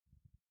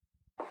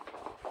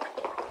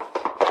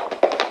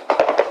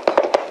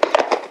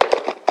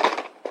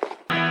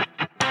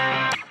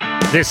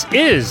This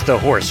is the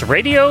Horse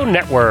Radio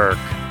Network.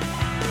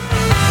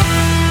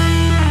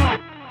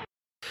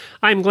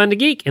 I'm Glenn the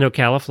Geek in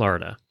Ocala,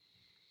 Florida.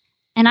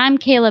 And I'm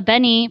Kayla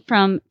Benny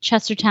from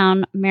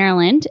Chestertown,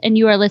 Maryland, and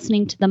you are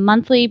listening to the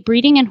monthly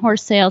Breeding and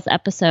Horse Sales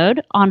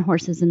episode on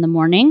Horses in the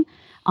Morning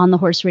on the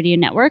Horse Radio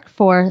Network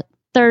for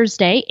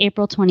Thursday,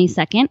 April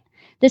 22nd.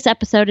 This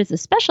episode is a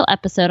special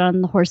episode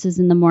on the Horses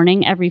in the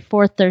Morning every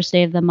fourth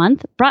Thursday of the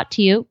month, brought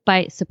to you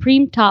by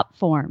Supreme Top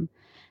Form.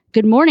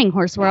 Good morning,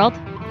 Horse World.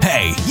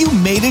 Hey, you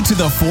made it to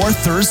the fourth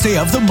Thursday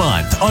of the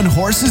month on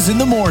Horses in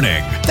the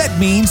Morning. That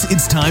means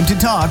it's time to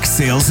talk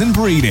sales and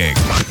breeding.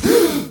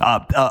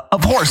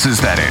 Of horses,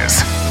 that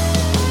is.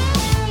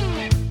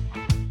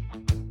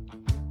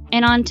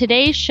 And on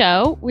today's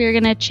show, we're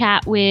going to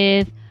chat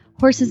with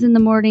Horses in the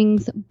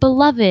Morning's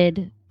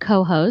beloved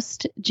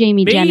co-host,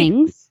 Jamie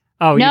Jennings.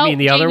 Oh, you mean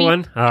the Jamie. Other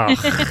one? Oh.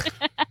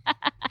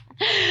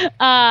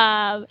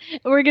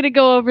 We're going to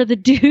go over the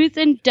do's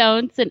and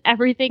don'ts and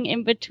everything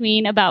in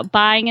between about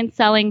buying and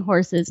selling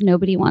horses.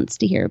 Nobody wants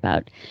to hear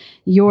about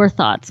your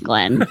thoughts,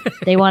 Glenn.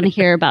 They want to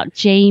hear about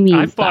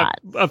Jamie's thoughts.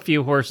 I've bought a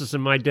few horses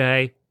in my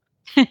day.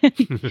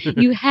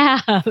 You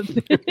have.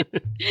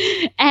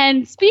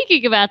 And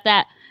speaking about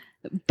that,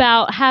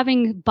 about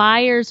having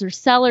buyers or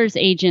sellers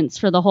agents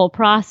for the whole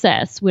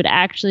process would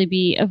actually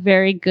be a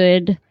very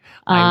good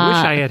I wish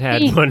I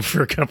had one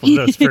for a couple of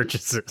those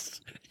purchases.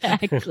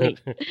 Exactly.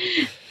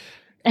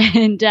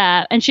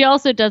 And she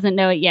also doesn't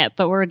know it yet,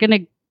 but we're going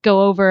to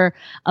go over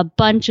a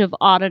bunch of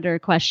auditor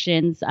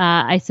questions.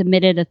 I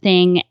submitted a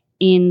thing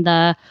in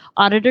the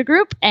auditor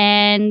group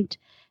and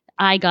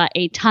I got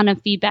a ton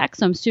of feedback,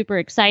 so I'm super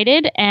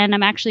excited. And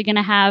I'm actually going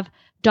to have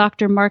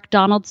Dr. Mark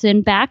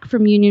Donaldson back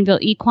from Unionville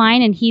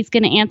Equine, and he's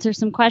going to answer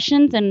some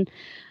questions. And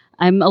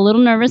I'm a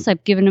little nervous.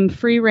 I've given him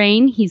free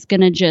rein. He's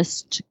going to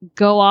just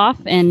go off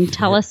and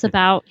tell us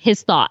about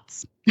his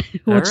thoughts.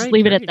 We'll just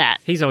leave it at that.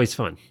 He's always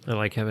fun. I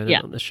like having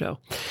him on the show.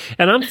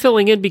 And I'm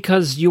filling in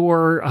because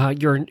your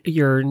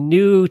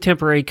new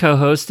temporary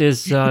co-host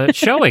is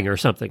showing or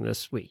something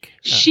this week.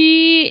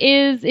 She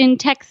is in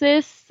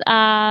Texas,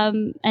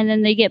 and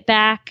then they get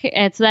back.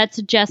 So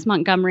that's Jess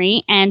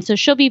Montgomery. And so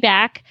she'll be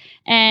back.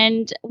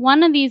 And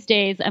one of these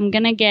days, I'm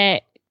going to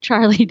get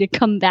Charlie to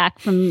come back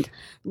from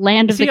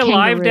Land of the Kangaroos. Is he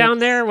alive down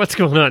there? What's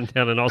going on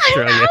down in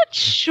Australia? I'm not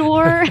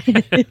sure.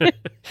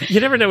 You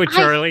never know with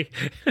Charlie.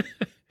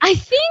 I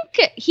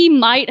think he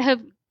might have,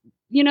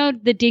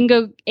 the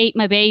dingo ate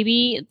my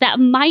baby. That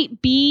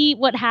might be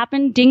what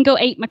happened. Dingo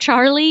ate my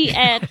Charlie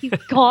and he's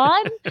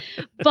gone.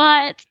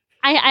 But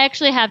I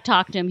actually have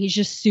talked to him. He's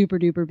just super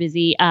duper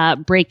busy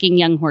breaking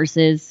young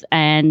horses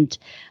and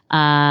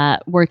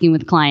working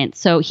with clients.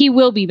 So he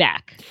will be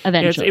back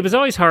eventually. It was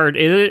always hard.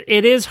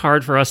 It is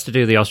hard for us to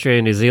do the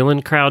Australia-New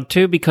Zealand crowd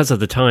too because of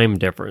the time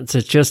difference.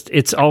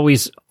 It's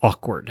always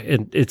awkward.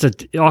 It's an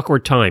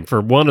awkward time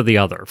for one or the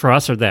other, for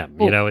us or them.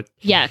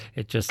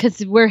 It just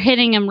because we're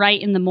hitting him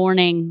right in the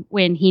morning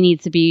when he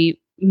needs to be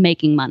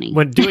making money.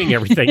 When doing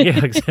everything.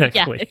 Yeah,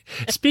 exactly.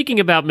 Yeah. Speaking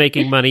about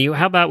making money,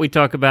 how about we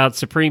talk about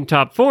Supreme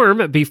Top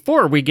Form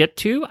before we get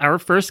to our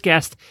first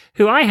guest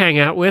who I hang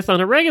out with on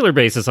a regular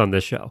basis on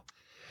this show.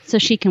 So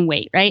she can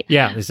wait, right?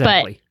 Yeah,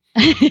 exactly.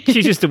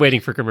 She's just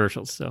waiting for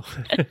commercials. So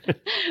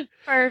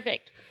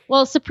Perfect.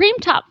 Well, Supreme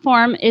Top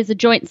Form is a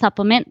joint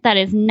supplement that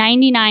is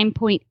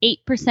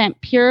 99.8%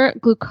 pure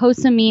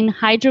glucosamine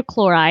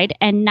hydrochloride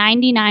and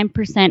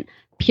 99%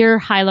 pure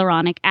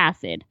hyaluronic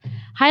acid.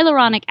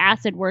 Hyaluronic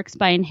acid works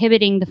by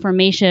inhibiting the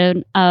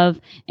formation of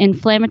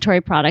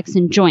inflammatory products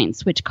in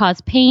joints, which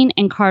cause pain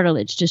and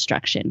cartilage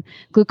destruction.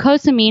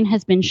 Glucosamine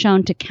has been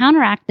shown to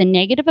counteract the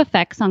negative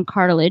effects on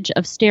cartilage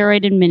of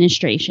steroid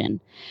administration.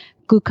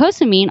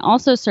 Glucosamine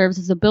also serves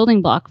as a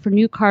building block for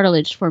new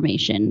cartilage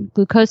formation.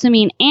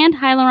 Glucosamine and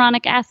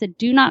hyaluronic acid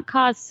do not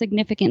cause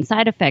significant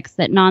side effects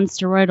that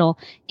non-steroidal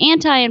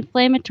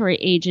anti-inflammatory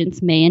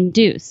agents may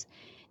induce.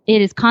 It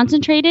is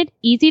concentrated,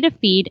 easy to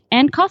feed,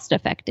 and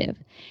cost-effective.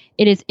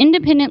 It is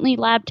independently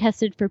lab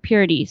tested for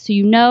purity, so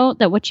you know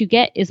that what you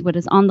get is what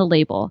is on the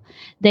label.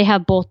 They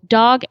have both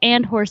dog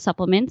and horse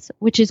supplements,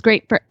 which is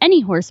great for any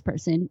horse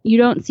person. You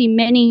don't see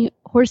many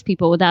horse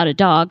people without a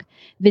dog.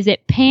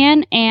 Visit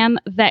Pan Am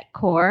Vet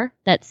Corp,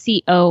 that's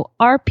CORP.com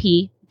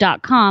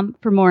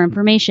for more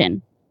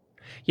information.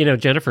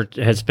 Jennifer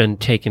has been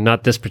taking,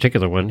 not this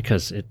particular one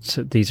because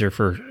these are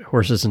for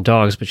horses and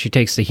dogs, but she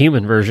takes the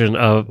human version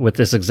with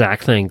this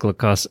exact thing,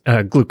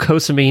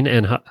 glucosamine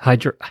and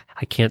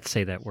I can't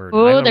say that word.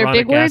 Oh, they're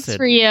big words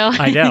for you.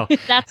 I know.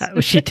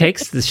 She's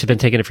been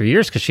taking it for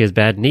years because she has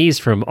bad knees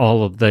from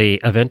all of the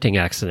eventing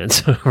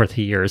accidents over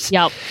the years.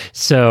 Yep.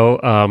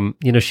 So,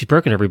 she's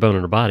broken every bone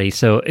in her body.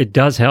 So it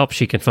does help.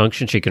 She can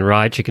function. She can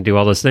ride. She can do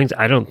all those things.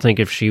 I don't think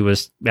if she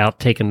was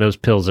out taking those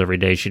pills every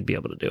day, she'd be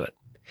able to do it.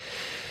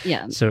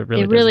 Yeah, so it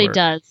really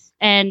does.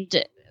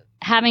 And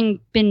having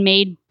been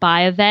made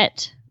by a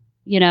vet,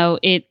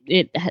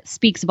 it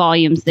speaks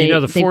volumes.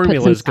 The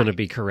formula is going to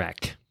be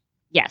correct.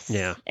 Yes,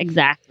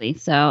 exactly.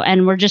 So,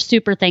 and we're just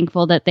super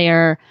thankful that they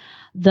are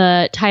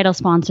the title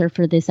sponsor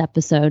for this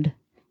episode.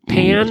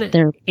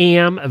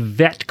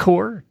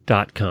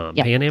 PanAmVetCore.com.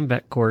 Yep.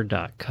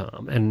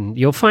 PanAmVetCore.com. And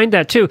you'll find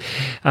that too.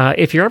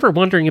 If you're ever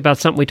wondering about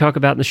something we talk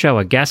about in the show,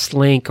 a guest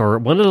link or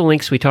one of the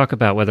links we talk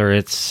about, whether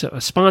it's a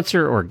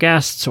sponsor or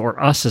guests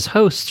or us as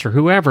hosts or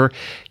whoever,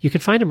 you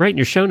can find them right in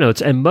your show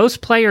notes. And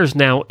most players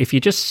now, if you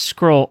just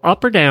scroll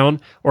up or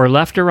down or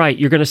left or right,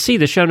 you're going to see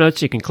the show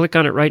notes. You can click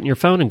on it right in your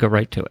phone and go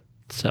right to it.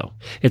 So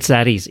it's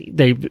that easy.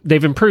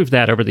 They've improved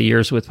that over the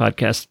years with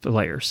podcast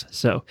players.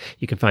 So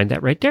you can find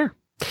that right there.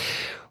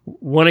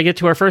 Want to get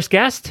to our first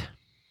guest?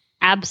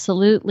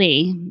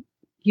 Absolutely.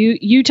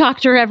 You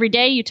talk to her every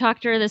day. You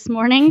talked to her this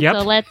morning. Yep.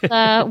 So let's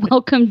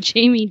welcome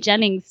Jamie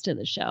Jennings to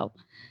the show.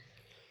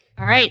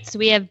 All right. So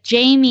we have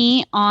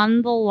Jamie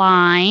on the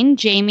line.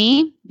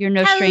 Jamie, you're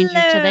no stranger to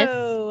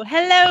this.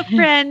 Hello,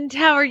 friend.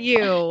 How are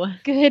you?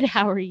 Good.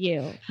 How are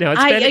you? No,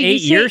 it's been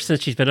 8 years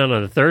since she's been on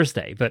a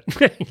Thursday, but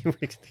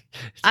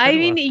I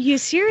mean, you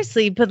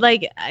seriously, but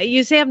like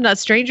you say, I'm not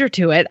stranger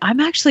to it. I'm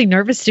actually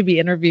nervous to be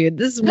interviewed.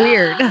 This is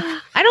weird.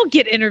 I don't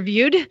get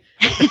interviewed.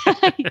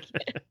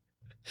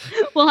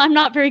 Well, I'm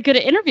not very good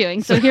at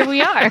interviewing, so here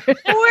we are.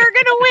 We're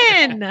gonna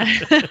win.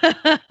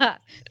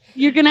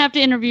 You're gonna have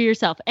to interview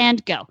yourself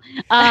and go.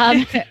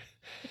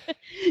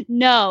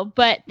 No,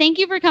 but thank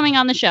you for coming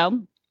on the show.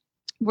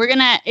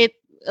 It's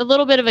a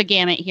little bit of a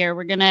gamut here.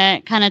 We're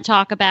gonna kind of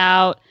talk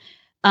about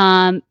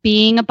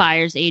being a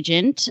buyer's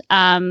agent,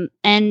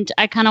 and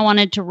I kind of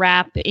wanted to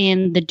wrap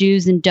in the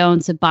do's and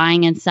don'ts of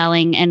buying and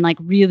selling, and like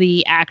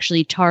really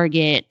actually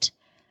target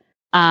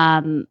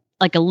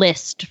like a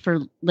list for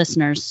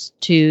listeners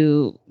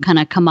to kind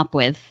of come up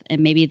with,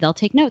 and maybe they'll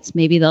take notes.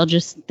 Maybe they'll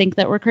just think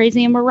that we're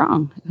crazy and we're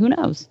wrong. Who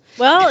knows?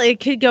 Well, it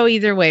could go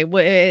either way.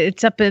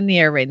 It's up in the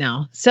air right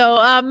now. So,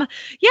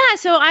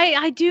 so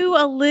I do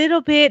a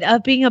little bit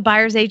of being a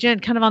buyer's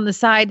agent kind of on the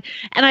side.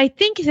 And I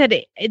think that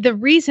the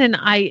reason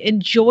I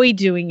enjoy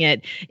doing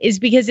it is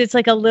because it's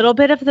like a little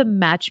bit of the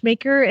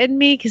matchmaker in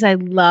me, because I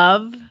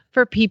love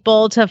for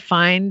people to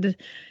find,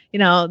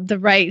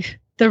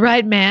 the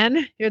right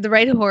man or the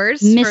right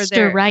horse.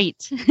 Mr.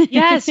 Right.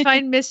 Yes,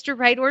 find Mr.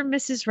 Right or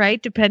Mrs.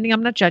 Right, depending.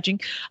 I'm not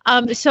judging.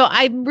 So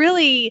I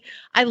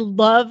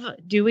love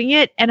doing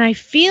it. And I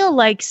feel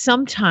like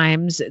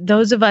sometimes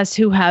those of us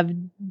who have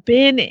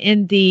been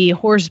in the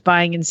horse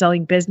buying and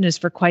selling business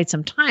for quite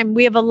some time,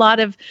 we have a lot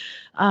of,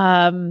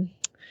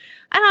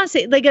 I don't want to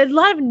say like a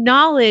lot of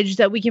knowledge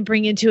that we can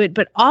bring into it,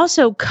 but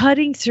also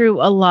cutting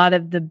through a lot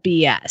of the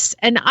BS.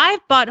 And I've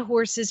bought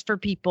horses for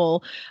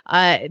people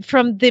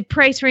from the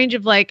price range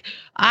of like,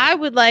 I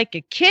would like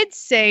a kid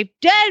safe,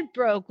 dead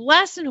broke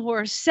lesson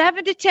horse,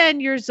 7 to 10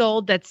 years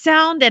old, that's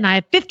sound, and I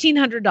have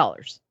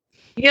 $1,500.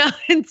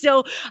 And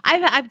so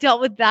I've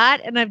dealt with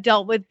that, and I've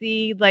dealt with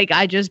the like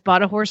I just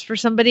bought a horse for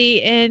somebody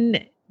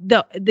in.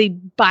 The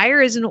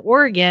buyer is in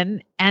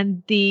Oregon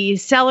and the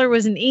seller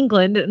was in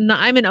England, and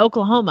I'm in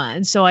Oklahoma.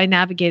 And so I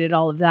navigated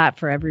all of that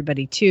for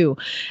everybody too.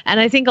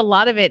 And I think a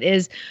lot of it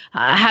is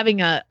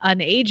having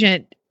an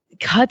agent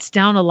cuts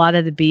down a lot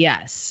of the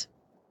BS.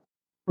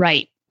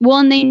 Right. Well,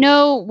 and they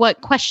know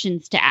what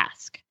questions to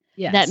ask.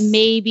 Yes. That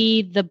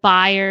maybe the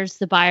buyers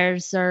they're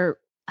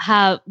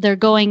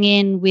going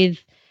in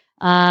with,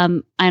 I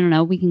don't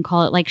know, we can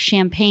call it like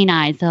champagne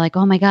eyes. They're like,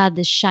 oh my God,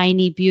 this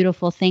shiny,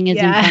 beautiful thing is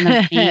in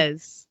front of me.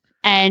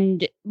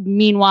 And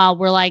meanwhile,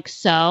 we're like,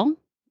 so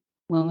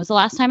when was the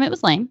last time it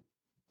was lame?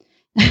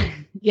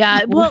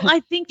 Yeah. Well, I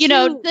think,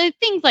 the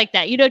things like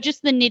that,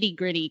 just the nitty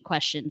gritty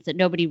questions that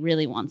nobody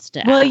really wants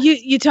to ask. Well,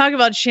 you talk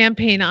about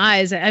champagne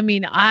eyes. I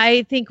mean,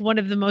 I think one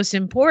of the most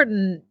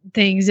important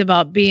things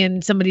about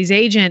being somebody's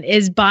agent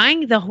is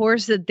buying the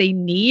horse that they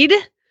need,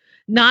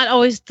 not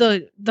always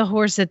the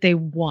horse that they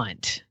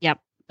want.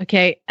 Yep.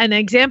 Okay. An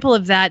example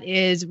of that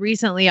is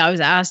recently I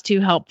was asked to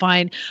help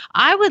find,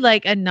 I would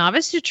like a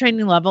novice to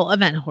training level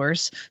event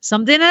horse,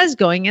 something that is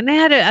going, and they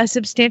had a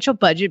substantial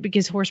budget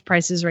because horse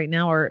prices right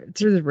now are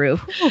through the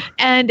roof.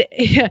 And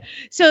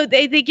so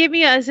they gave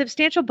me a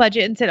substantial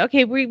budget and said,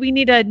 okay, we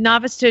need a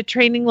novice to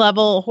training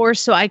level horse.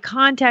 So I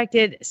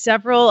contacted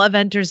several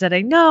eventers that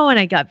I know, and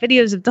I got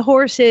videos of the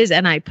horses,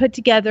 and I put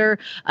together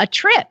a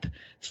trip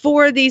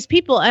for these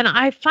people. And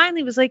I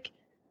finally was like,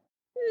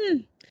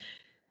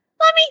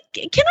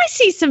 can I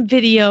see some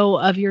video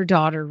of your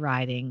daughter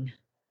riding?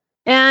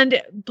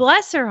 And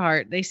bless her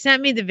heart, they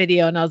sent me the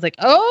video, and I was like,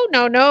 oh,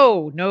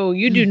 no,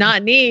 you do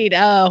not need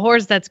a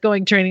horse that's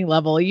going training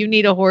level. You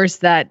need a horse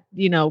that,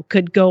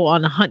 could go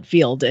on a hunt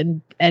field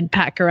and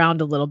pack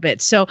around a little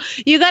bit. So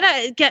you got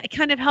to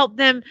kind of help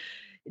them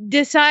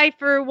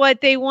decipher what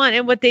they want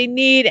and what they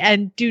need,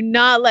 and do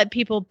not let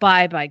people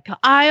buy by,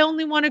 I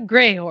only want a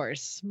gray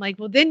horse. I'm like,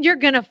 well, then you're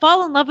going to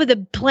fall in love with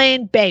a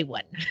plain bay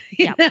one.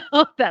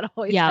 That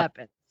always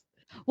happens.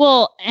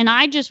 Well, and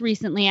I just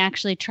recently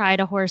actually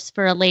tried a horse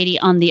for a lady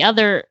on the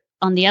other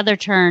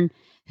turn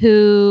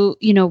who,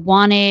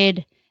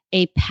 wanted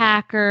a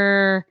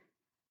packer.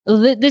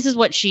 This is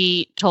what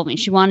she told me.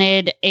 She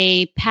wanted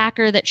a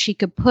packer that she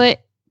could put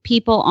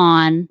people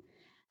on,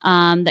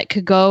 that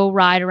could go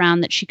ride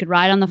around, that she could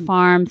ride on the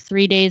farm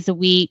 3 days a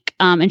week.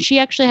 And she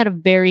actually had a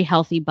very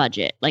healthy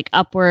budget, like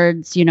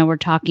upwards, we're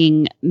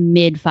talking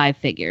mid 5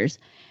 figures.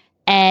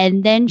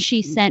 And then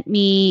she sent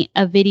me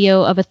a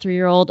video of a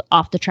 3-year-old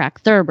off the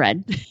track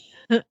thoroughbred.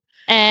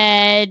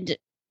 And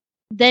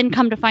then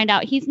come to find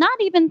out he's not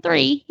even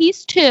 3,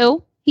 he's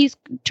 2. He's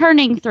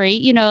turning 3,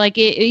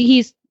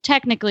 he's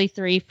technically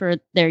 3 for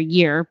their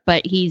year,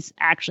 but he's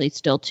actually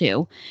still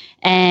 2.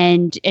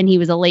 And he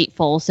was a late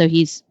foal, so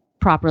he's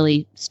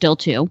properly still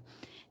 2.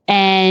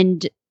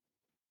 And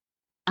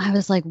I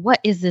was like, what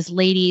is this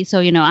lady? So,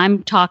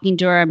 I'm talking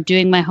to her, I'm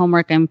doing my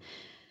homework, I'm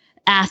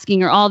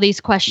asking her all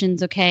these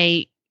questions.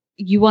 Okay,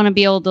 you want to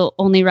be able to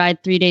only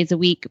ride 3 days a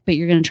week, but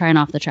you're going to try an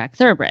off the track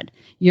thoroughbred.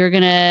 You're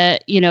going to,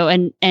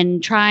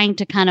 and trying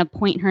to kind of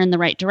point her in the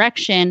right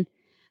direction.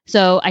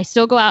 So I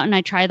still go out and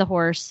I try the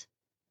horse,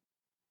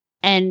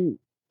 and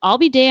I'll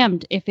be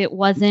damned if it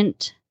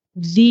wasn't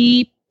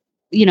the,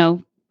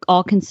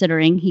 all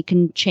considering he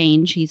can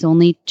change. He's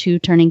only 2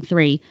 turning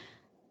 3.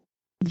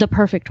 The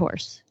perfect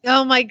horse.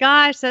 Oh my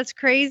gosh, that's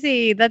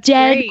crazy. That's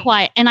dead great.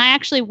 Quiet. And I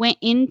actually went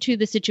into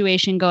the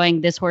situation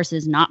going, this horse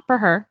is not for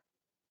her.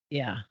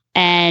 Yeah.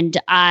 And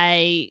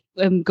I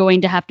am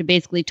going to have to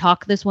basically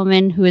talk this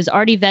woman who has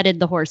already vetted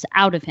the horse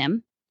out of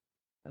him.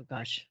 Oh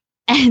gosh.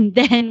 And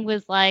then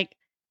was like,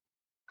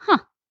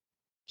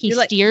 he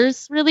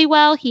steers really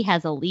well. He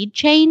has a lead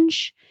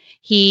change.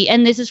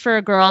 And this is for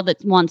a girl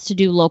that wants to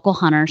do local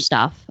hunter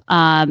stuff.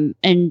 And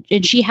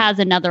she has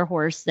another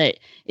horse that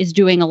is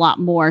doing a lot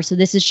more. So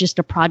this is just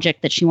a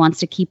project that she wants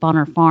to keep on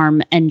her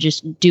farm and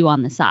just do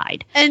on the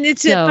side. And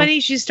it's funny.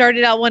 She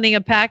started out wanting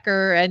a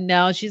packer, and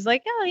now she's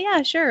like, oh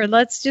yeah, sure.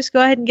 Let's just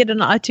go ahead and get a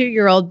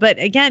 2-year-old. But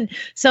again,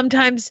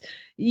 sometimes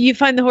you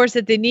find the horse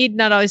that they need,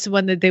 not always the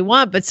one that they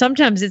want, but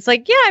sometimes it's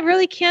like, yeah, I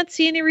really can't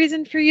see any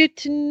reason for you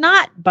to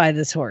not buy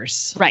this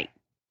horse. Right.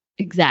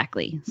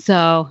 Exactly.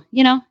 So,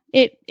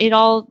 it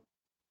all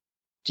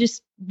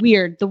just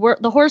weird.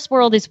 The horse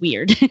world is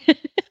weird.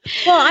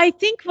 Well, I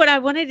think what I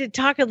wanted to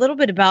talk a little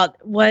bit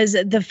about was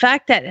the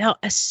fact that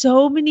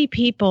so many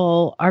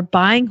people are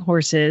buying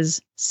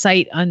horses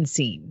sight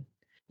unseen.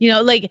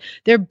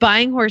 They're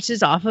buying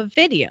horses off of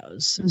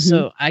videos. Mm-hmm.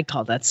 So I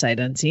call that sight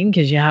unseen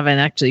because you haven't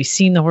actually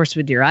seen the horse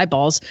with your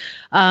eyeballs.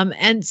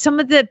 And some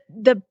of the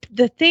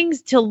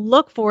things to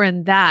look for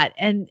in that.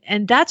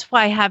 And that's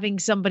why having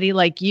somebody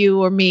like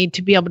you or me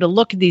to be able to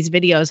look at these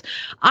videos,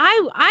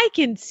 I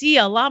can see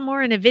a lot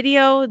more in a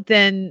video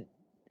than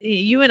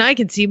you and I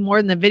can see more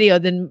in the video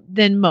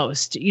than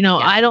most. Yeah.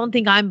 I don't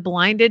think I'm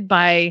blinded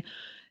by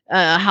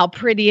how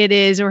pretty it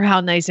is or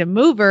how nice a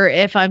mover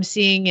if I'm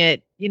seeing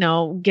it,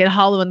 get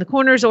hollow in the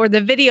corners, or the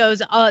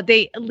videos,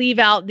 they leave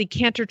out the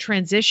canter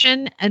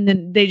transition and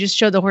then they just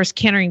show the horse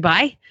cantering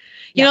by.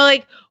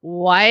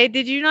 Why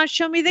did you not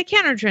show me the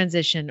canter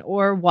transition?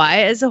 Or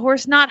why is the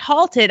horse not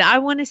halted? I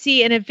want to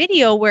see in a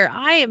video where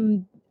I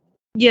am,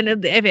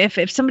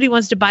 if somebody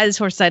wants to buy this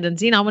horse sight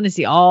unseen, I want to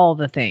see all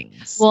the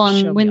things. Well,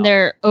 and when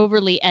they're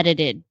overly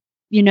edited,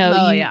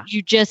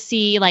 you just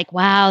see like,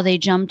 wow, they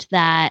jumped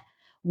that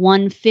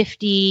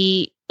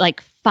 150,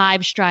 like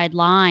 5-stride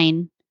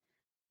line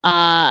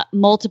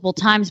multiple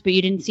times, but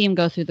you didn't see him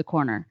go through the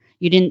corner.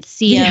 You didn't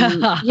see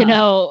him,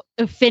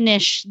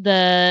 finish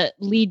the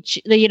lead,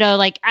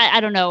 I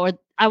don't know. Or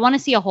I want to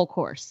see a whole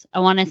course. I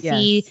want to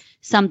see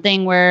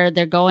something where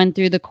they're going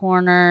through the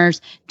corners.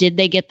 Did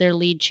they get their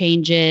lead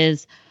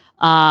changes?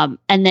 And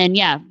then,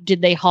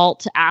 did they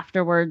halt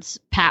afterwards,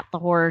 pat the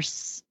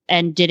horse?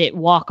 And did it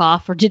walk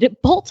off or did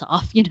it bolt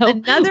off?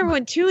 Another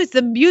one too is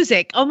the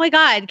music. Oh my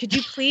God. Could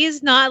you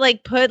please not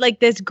put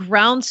this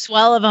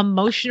groundswell of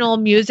emotional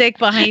music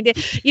behind it?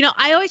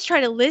 I always try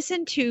to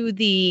listen to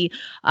the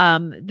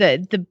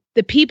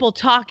people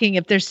talking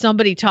if there's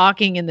somebody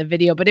talking in the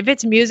video, but if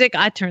it's music,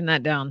 I turn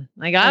that down.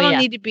 I don't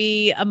need to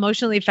be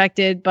emotionally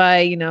affected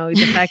by,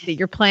 the fact that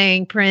you're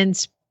playing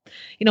Prince,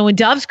 when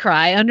doves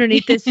cry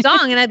underneath this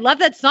song, and I love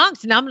that song.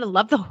 So now I'm going to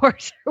love the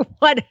horse or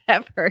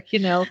whatever,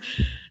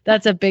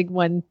 That's a big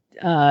one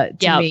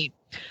to me.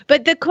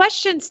 But the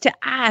questions to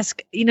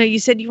ask, you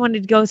said you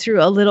wanted to go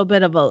through a little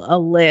bit of a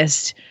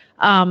list.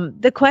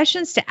 The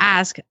questions to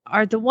ask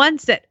are the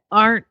ones that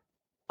aren't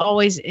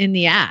always in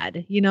the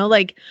ad,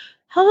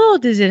 how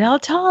old is it? How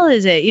tall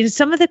is it?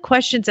 Some of the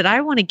questions that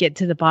I want to get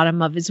to the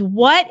bottom of is,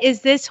 what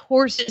is this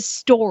horse's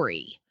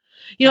story?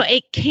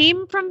 It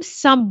came from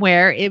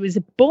somewhere. It was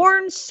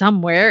born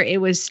somewhere.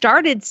 It was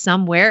started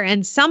somewhere,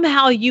 and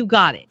somehow you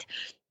got it.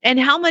 And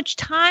how much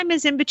time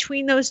is in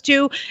between those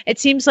two? It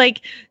seems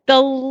like the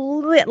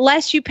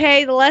less you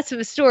pay, the less of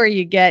a story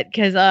you get.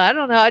 Because I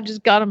don't know, I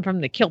just got them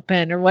from the kill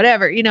pen or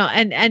whatever,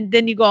 And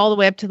then you go all the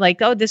way up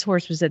to this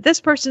horse was at this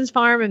person's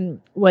farm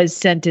and was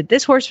sent to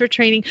this horse for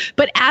training.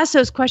 But ask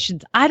those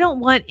questions. I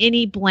don't want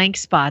any blank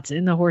spots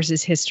in the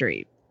horse's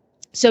history.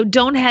 So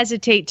don't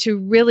hesitate to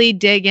really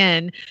dig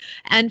in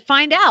and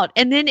find out.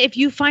 And then if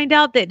you find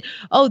out that,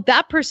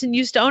 that person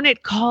used to own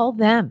it, call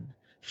them.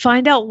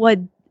 Find out what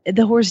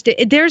the horse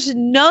did. There's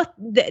no,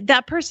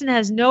 that person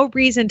has no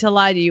reason to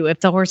lie to you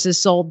if the horse is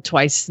sold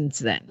twice since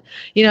then.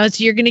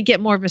 So you're going to get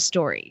more of a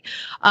story.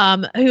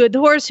 The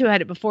horse who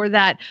had it before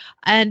that.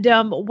 And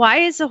why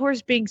is the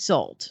horse being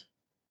sold?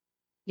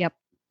 Yep.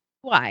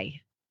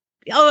 Why?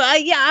 Oh,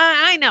 yeah,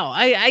 I know.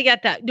 I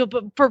get that. No,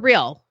 but for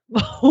real,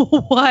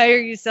 why are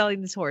you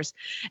selling this horse?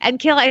 And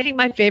Kayla, I think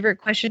my favorite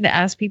question to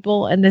ask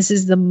people, and this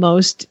is the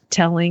most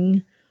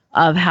telling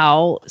of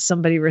how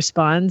somebody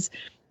responds,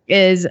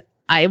 is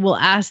I will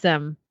ask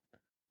them,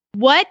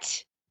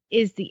 what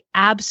is the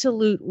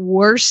absolute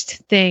worst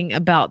thing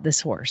about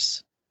this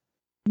horse?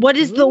 What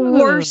is the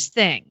worst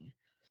thing?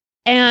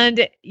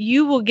 And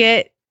you will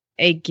get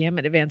a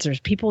gamut of answers.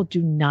 People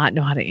do not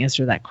know how to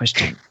answer that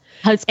question.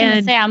 I was going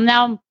to say, I'm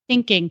now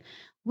thinking,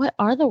 what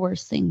are the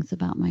worst things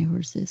about my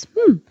horses?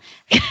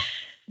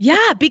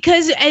 Yeah,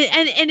 because,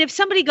 and if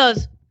somebody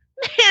goes,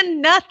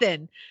 man,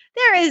 nothing.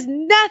 There's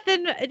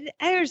nothing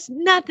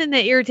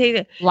that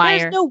irritates. Liar.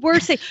 There's no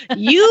worst thing.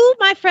 You,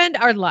 my friend,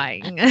 are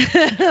lying.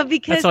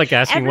 Because that's like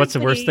asking what's the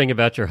worst thing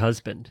about your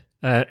husband.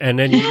 And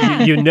then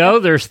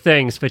there's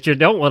things, but you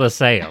don't want to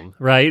say them,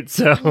 right?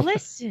 So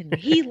listen,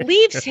 he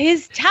leaves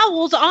his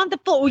towels on the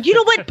floor. You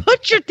know what?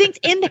 Put your things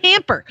in the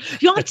hamper.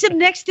 You don't sit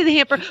next to the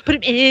hamper, put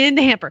them in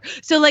the hamper.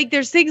 So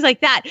there's things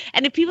like that.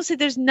 And if people say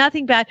there's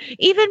nothing bad,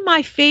 even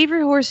my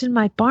favorite horse in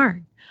my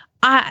barn,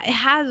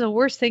 has a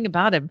worst thing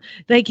about him.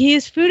 He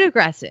is food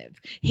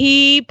aggressive.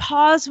 He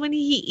paws when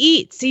he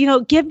eats.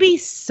 Give me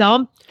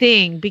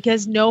something,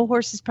 because no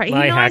horse is my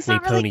Hackney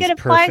not really pony's good at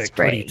perfect. fly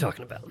spray. What are you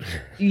talking about?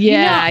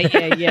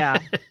 Yeah.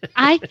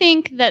 I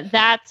think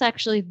that's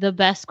actually the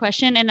best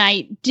question. And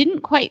I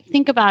didn't quite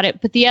think about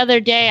it, but the other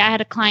day I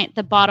had a client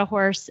that bought a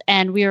horse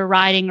and we were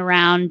riding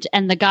around,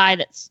 and the guy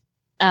that's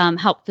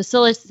helped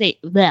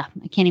facilitate the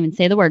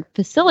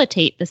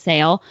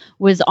sale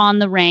was on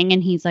the ring,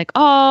 and he's like,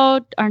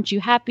 oh, aren't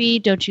you happy?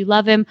 Don't you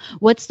love him?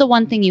 What's the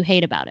one thing you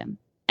hate about him?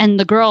 And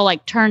the girl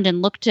turned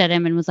and looked at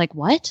him and was like,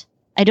 what?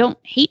 I don't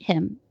hate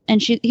him.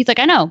 And he's like,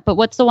 I know, but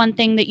what's the one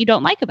thing that you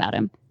don't like about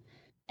him?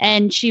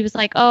 And she was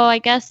like, oh, I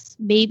guess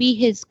maybe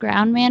his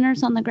ground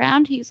manners on the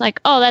ground. He's like,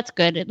 oh, that's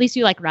good. At least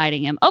you like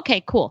riding him.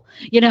 Okay, cool.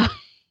 Yeah.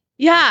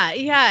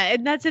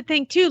 And that's the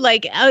thing too.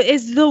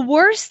 Is the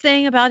worst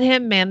thing about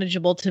him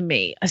manageable to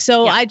me?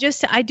 So yeah.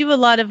 I do a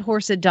lot of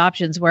horse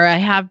adoptions where I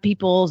have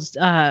people's,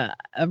 a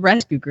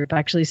rescue group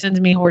actually sends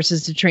me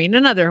horses to train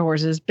and other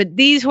horses. But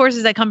these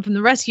horses that come from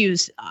the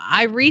rescues,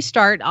 I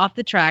restart off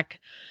the track.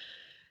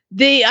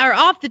 They are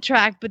off the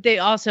track, but they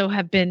also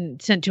have been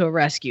sent to a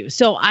rescue.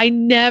 So I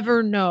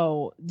never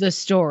know the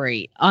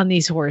story on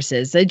these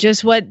horses. It's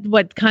just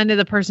what kind of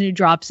the person who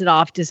drops it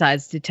off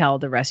decides to tell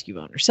the rescue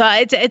owner. So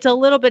it's a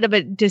little bit of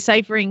a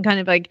deciphering kind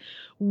of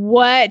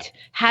what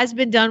has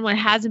been done, what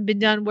hasn't been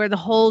done, where the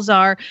holes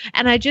are.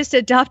 And I just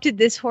adopted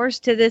this horse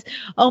to this.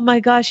 Oh my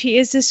gosh, he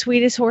is the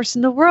sweetest horse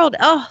in the world.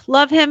 Oh,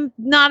 love him.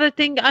 Not a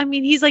thing. I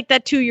mean, he's like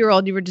that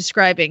 2-year-old you were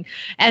describing.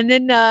 And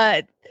then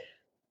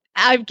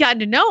I've gotten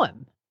to know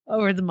him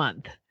over the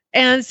month.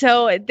 And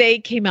so they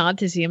came out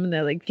to see him, and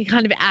they're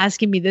kind of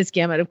asking me this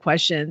gamut of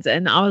questions.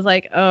 And I was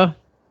like, oh,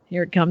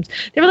 here it comes.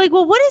 They were like,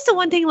 well, what is the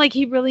one thing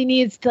he really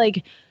needs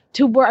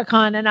to work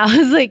on? And I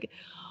was like,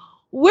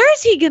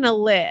 where's he going to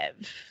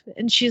live?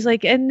 And she's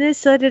like, and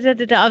this, I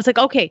was like,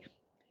 okay,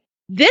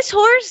 this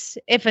horse,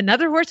 if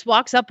another horse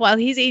walks up while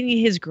he's eating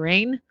his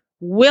grain,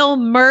 will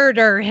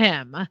murder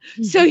him.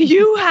 So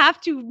you have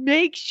to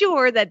make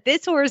sure that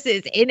this horse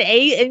is in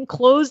a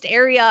enclosed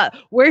area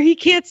where he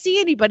can't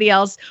see anybody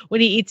else when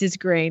he eats his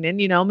grain. And,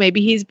 maybe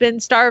he's been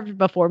starved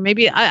before.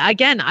 Maybe, I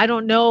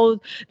don't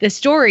know the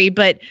story,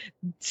 but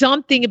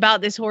something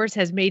about this horse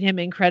has made him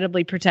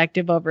incredibly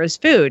protective over his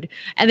food.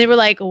 And they were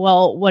like,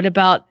 well, what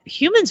about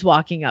humans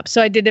walking up?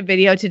 So I did a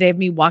video today of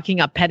me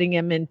walking up, petting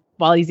him and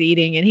while he's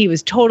eating, and he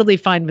was totally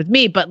fine with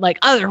me. But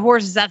other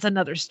horses, that's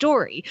another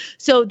story.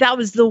 So that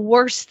was the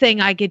worst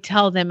thing I could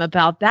tell them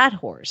about that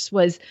horse,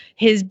 was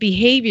his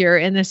behavior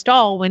in the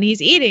stall when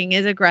he's eating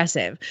is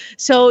aggressive.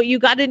 So you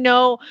got to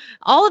know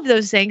all of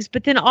those things.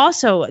 But then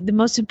also the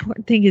most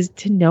important thing is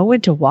to know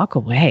when to walk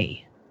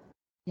away.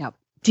 Yep.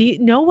 Do you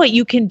know what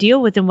you can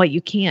deal with and what you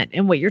can't,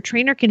 and what your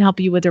trainer can help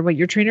you with, or what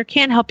your trainer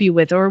can't help you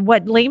with, or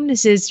what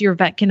lamenesses your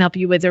vet can help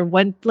you with, or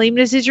what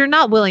lamenesses you're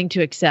not willing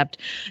to accept?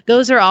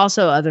 Those are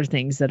also other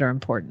things that are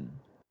important.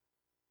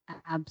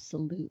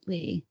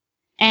 Absolutely.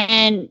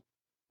 And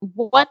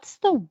what's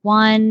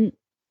the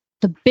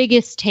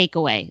biggest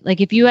takeaway?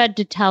 If you had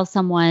to tell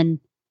someone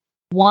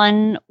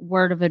one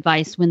word of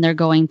advice when they're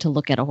going to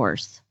look at a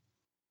horse.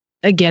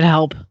 Get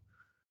help.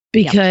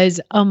 Because,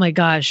 oh my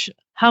gosh,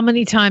 how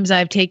many times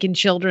I've taken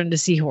children to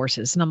see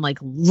horses, and I'm like,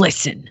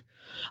 listen,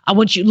 I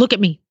want you, look at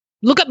me,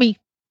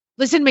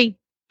 listen to me.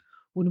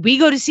 When we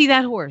go to see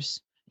that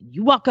horse,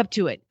 you walk up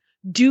to it,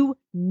 do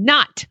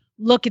not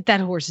look at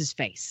that horse's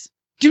face.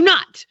 Do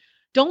not.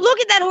 Don't look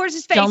at that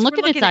horse's face. Don't look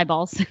at its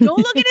eyeballs. Don't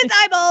look at its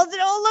eyeballs.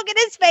 Don't look at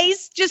his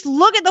face. Just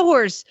look at the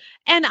horse.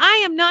 And I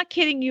am not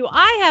kidding you.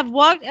 I have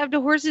walked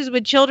after horses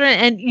with children,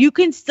 and you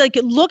can like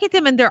look at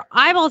them, and their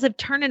eyeballs have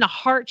turned into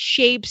heart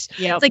shapes.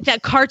 Yep. It's like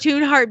that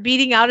cartoon heart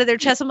beating out of their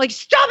chest. I'm like,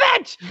 stop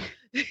it.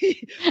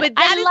 But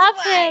I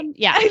love him.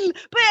 Yeah. but I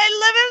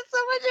love him so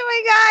much.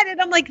 Oh my God.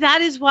 And I'm like,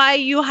 that is why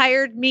you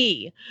hired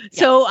me.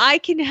 So I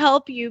can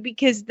help you,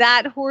 because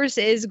that horse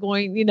is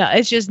going,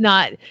 it's just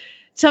not,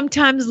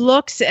 sometimes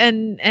looks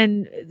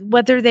and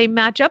whether they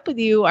match up with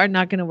you are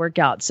not going to work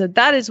out. So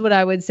that is what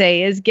I would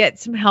say is get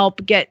some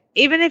help.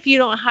 Even if you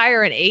don't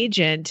hire an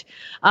agent,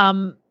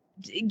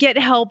 get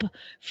help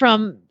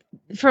from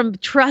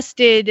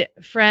trusted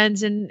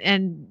friends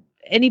and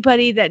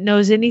anybody that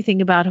knows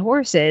anything about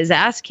horses.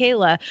 Ask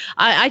Kayla.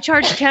 I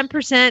charge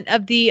 10%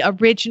 of the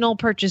original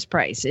purchase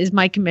price is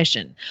my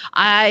commission.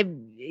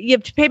 You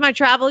have to pay my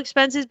travel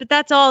expenses, but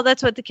that's all.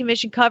 That's what the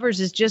commission covers,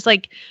 is just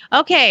like,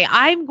 okay,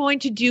 I'm going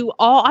to do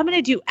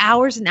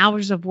hours and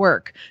hours of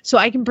work so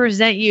I can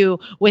present you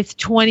with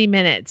 20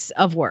 minutes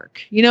of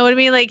work. You know what I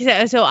mean? Like,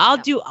 so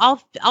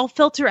I'll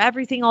filter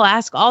everything. I'll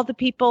ask all the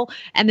people.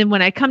 And then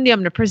when I come to you, I'm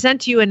going to present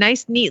to you a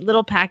nice, neat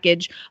little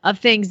package of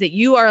things that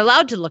you are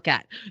allowed to look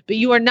at, but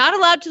you are not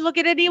allowed to look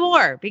at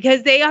anymore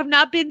because they have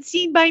not been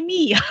seen by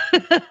me.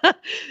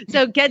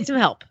 So get some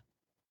help.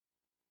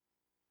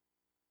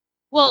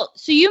 Well,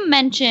 so you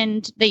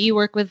mentioned that you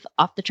work with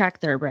off-the-track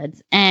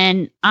thoroughbreds,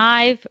 and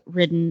I've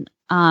ridden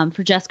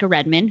for Jessica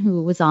Redman,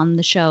 who was on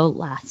the show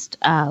last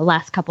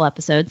couple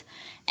episodes,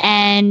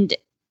 and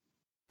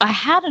I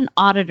had an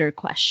auditor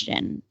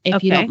question,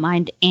 if you don't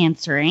mind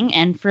answering.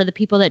 And for the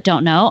people that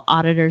don't know,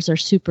 auditors are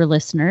super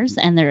listeners,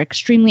 and they're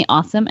extremely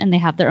awesome, and they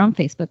have their own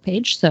Facebook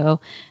page. So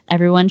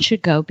everyone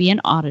should go be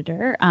an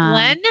auditor.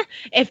 Glenn,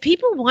 if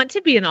people want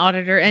to be an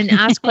auditor and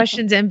ask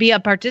questions and be a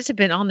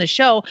participant on the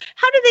show,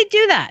 how do they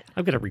do that?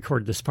 I'm going to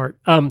record this part.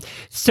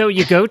 So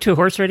you go to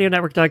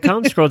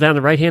horseradionetwork.com, scroll down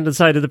the right-hand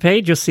side of the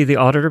page, you'll see the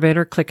auditor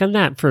banner. Click on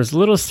that. For as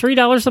little as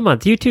 $3 a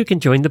month, you too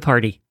can join the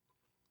party.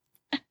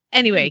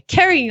 Anyway,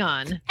 carrying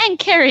on. So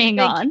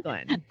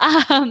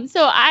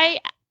I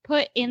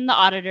put in the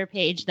auditor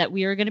page that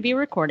we were going to be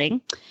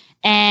recording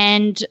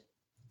and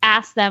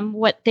asked them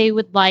what they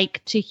would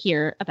like to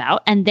hear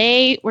about. And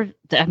they were,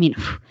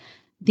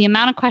 the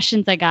amount of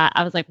questions I got,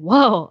 I was like,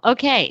 whoa,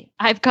 okay,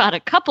 I've got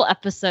a couple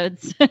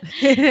episodes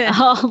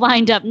all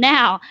lined up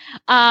now.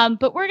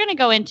 But we're going to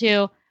go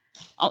into,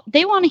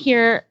 they want to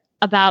hear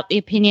about the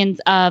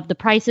opinions of the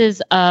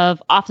prices of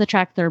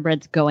off-the-track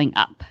thoroughbreds going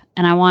up.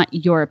 And I want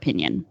your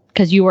opinion,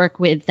 because you work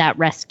with that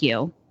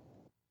rescue.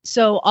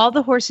 So all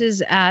the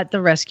horses at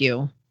the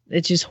rescue,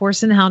 it's just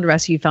Horse and Hound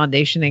Rescue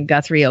Foundation in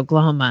Guthrie,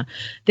 Oklahoma,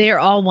 they are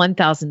all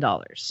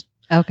 $1,000.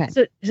 Okay.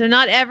 So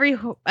not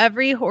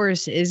every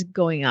horse is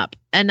going up.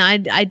 And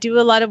I do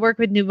a lot of work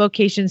with New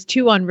Vocations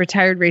too on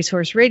Retired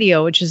Racehorse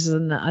Radio, which is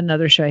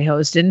another show I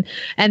host, and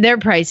their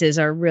prices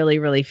are really,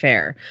 really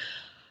fair.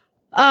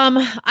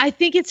 I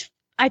think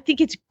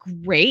it's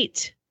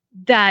great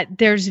that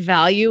there's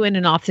value in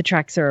an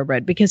off-the-track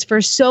thoroughbred, because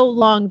for so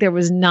long there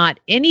was not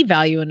any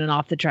value in an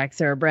off-the-track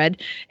thoroughbred,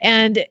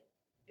 and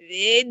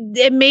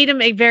it made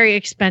them very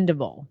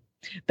expendable.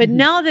 But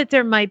now that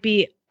there might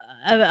be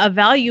a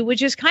value,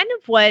 which is kind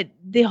of what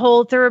the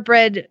whole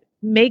thoroughbred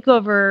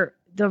makeover,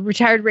 the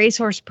Retired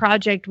Racehorse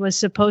Project was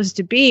supposed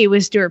to be,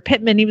 with Stuart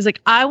Pittman. He was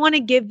like, I want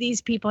to give these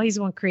people, he's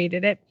the one who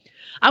created it,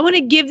 I want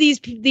to give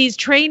these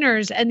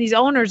trainers and these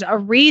owners a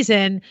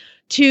reason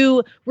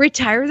to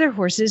retire their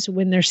horses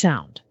when they're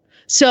sound.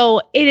 So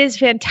it is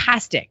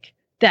fantastic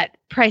that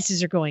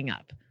prices are going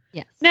up.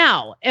 Yes.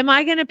 Now, am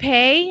I going to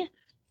pay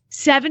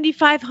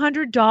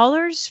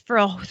 $7,500 for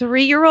a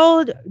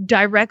 3-year-old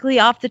directly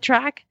off the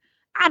track?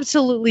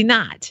 Absolutely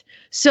not.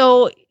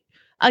 So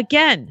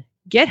again,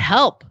 get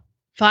help.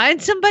 Find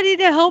somebody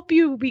to help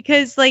you,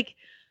 because I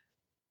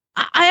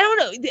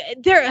don't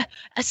know,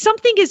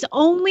 something is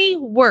only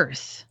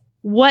worth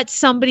what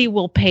somebody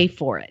will pay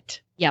for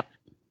it. Yep.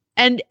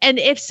 And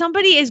if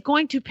somebody is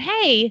going to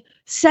pay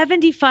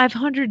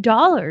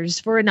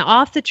 $7,500 for an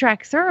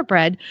off-the-track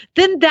thoroughbred,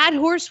 then that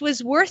horse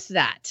was worth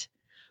that.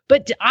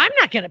 But I'm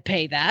not going to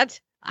pay that.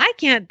 I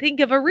can't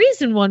think of a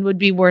reason one would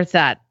be worth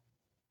that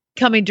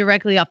coming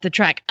directly off the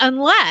track,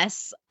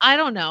 unless, I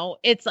don't know,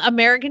 it's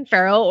American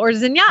Pharoah or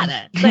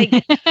Zenyatta. Like,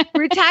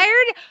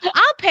 retired,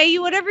 I'll pay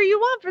you whatever you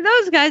want for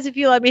those guys if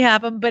you let me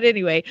have them. But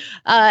anyway,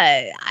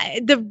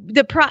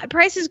 the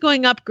price is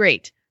going up.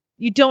 Great.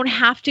 You don't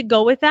have to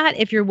go with that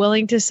if you're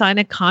willing to sign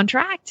a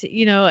contract,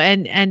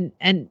 and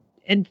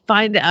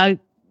find a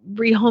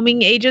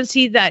rehoming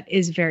agency that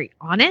is very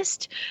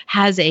honest,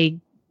 has a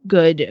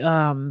good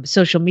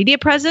social media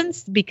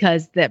presence,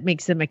 because that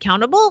makes them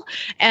accountable,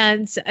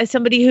 and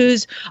somebody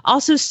who's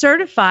also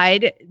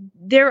certified.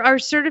 There are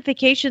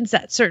certifications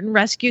that certain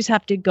rescues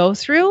have to go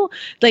through,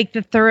 like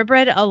the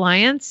Thoroughbred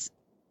Alliance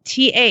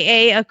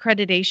TAA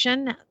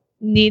accreditation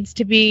needs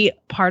to be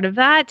part of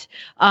that,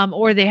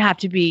 or they have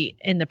to be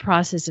in the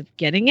process of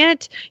getting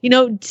it.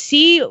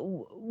 See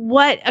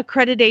what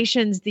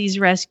accreditations these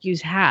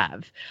rescues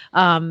have.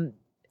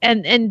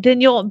 and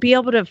then you'll be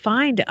able to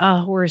find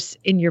a horse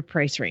in your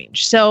price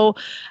range. So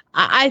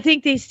I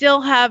think they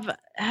still have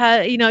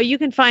you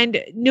can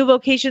find New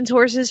Vocations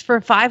horses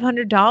for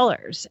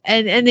 $500,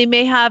 and they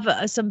may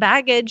have some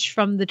baggage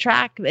from the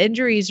track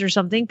injuries or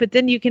something, but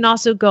then you can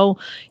also go,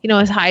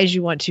 as high as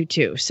you want to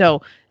too.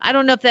 So I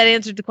don't know if that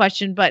answered the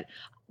question, but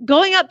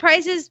going up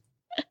prices,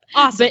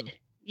 awesome. But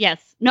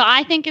yes, no,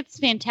 I think it's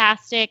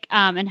fantastic.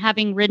 And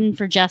having ridden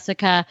for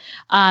Jessica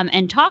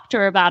and talked to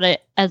her about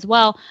it as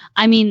well.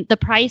 I mean, the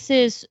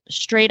prices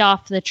straight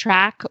off the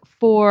track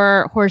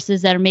for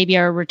horses that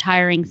are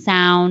retiring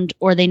sound,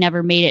 or they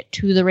never made it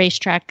to the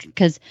racetrack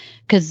because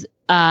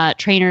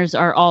trainers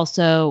are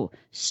also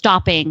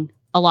stopping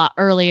a lot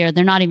earlier.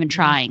 They're not even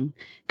trying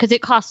because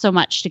it costs so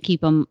much to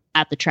keep them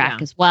at the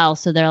track as well.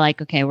 So they're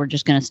like, okay, we're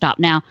just going to stop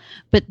now.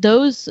 But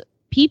those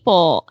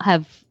people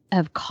have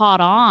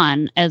caught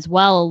on as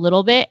well a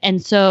little bit.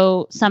 And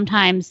so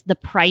sometimes the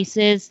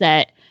prices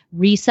that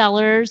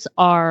resellers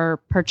are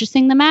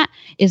purchasing them at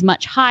is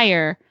much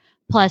higher.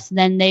 Plus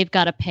then they've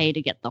got to pay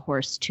to get the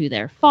horse to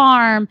their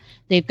farm.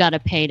 They've got to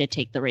pay to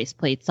take the race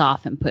plates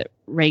off and put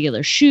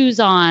regular shoes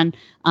on,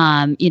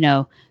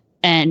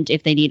 and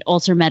if they need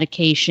ulcer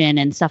medication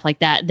and stuff like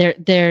that,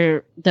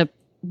 they're the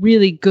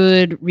really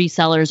good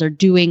resellers are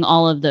doing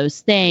all of those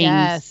things.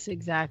 Yes,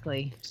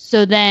 exactly.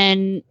 So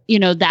then,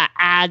 that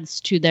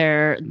adds to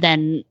their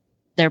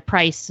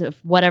price of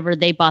whatever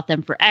they bought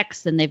them for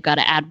X, then they've got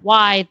to add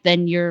Y,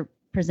 then you're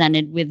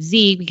presented with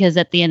Z, because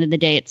at the end of the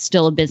day, it's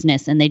still a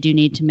business and they do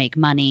need to make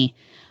money.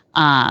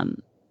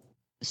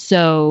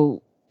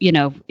 So,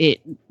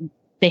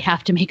 they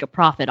have to make a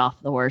profit off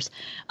the horse.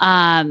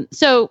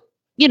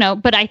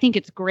 But I think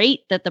it's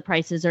great that the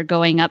prices are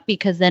going up,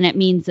 because then it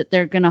means that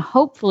they're going to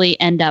hopefully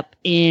end up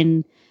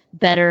in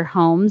better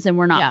homes, and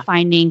we're not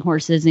finding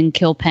horses in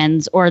kill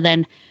pens, or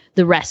then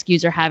the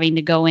rescues are having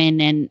to go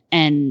in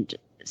and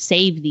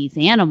save these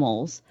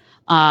animals.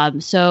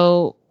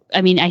 So,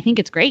 I mean, I think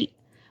it's great.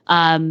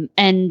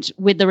 And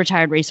with the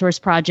Retired Racehorse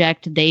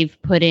Project, they've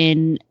put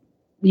in,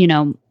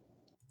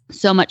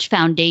 so much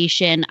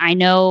foundation. I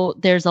know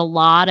there's a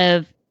lot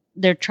of,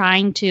 they're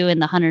trying to, in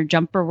the hunter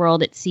jumper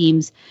world, it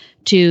seems,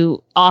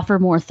 to offer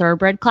more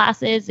thoroughbred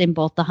classes in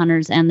both the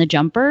hunters and the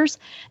jumpers,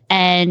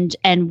 and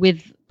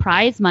with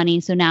prize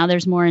money. So now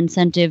there's more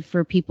incentive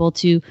for people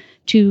to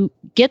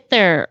get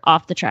their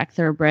off the track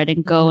thoroughbred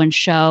and go and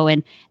show,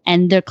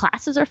 and their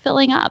classes are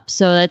filling up.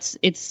 So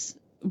it's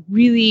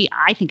really,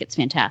 I think it's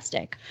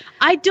fantastic.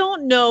 I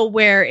don't know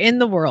where in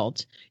the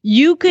world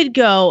you could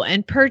go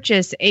and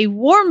purchase a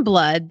warm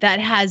blood that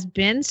has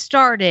been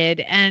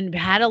started and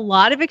had a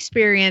lot of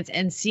experience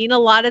and seen a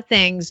lot of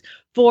things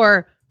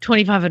for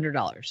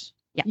 $2,500.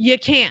 Yeah. You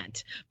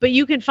can't, but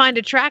you can find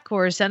a track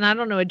horse, and I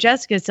don't know what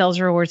Jessica sells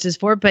her horses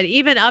for, but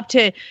even up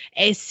to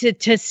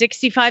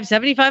 $6,500,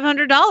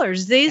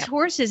 $7,500. These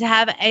horses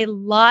have a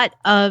lot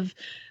of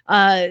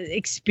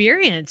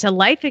experience, a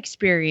life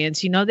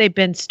experience. They've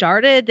been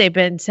started, they've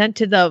been sent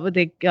to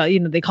they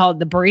call it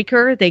the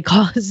breaker. They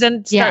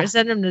send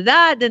them to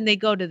that. Then they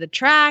go to the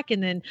track,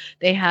 and then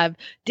they have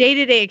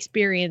day-to-day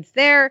experience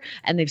there,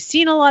 and they've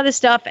seen a lot of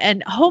stuff.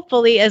 And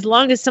hopefully, as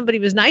long as somebody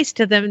was nice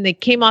to them and they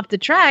came off the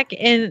track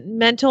in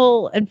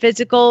mental and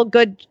physical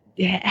good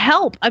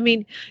health.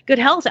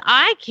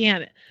 I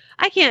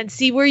can't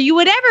see where you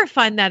would ever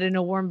find that in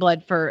a warm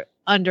blood for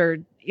under,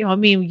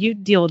 you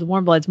deal with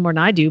warm bloods more than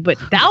I do, but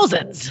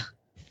thousands.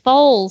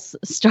 Foals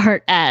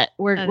start at,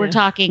 we're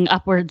talking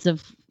upwards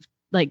of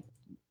like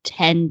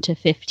 10 to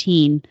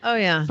 15. Oh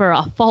yeah. For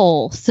a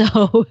foal.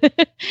 So,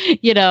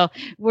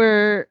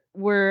 we're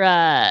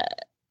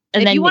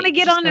and if you want to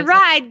get on a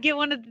ride, get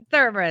one of the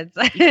thoroughbreds.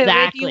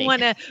 Exactly.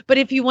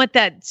 If you want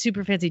that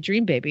super fancy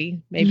dream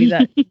baby, maybe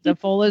the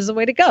foal is the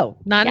way to go.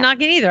 Not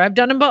knocking either. I've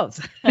done them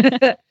both.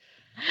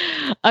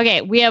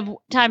 Okay, we have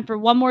time for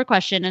one more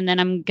question, and then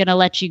I'm going to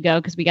let you go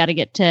because we got to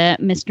get to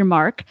Mr.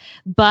 Mark.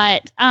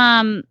 But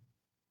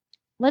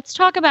let's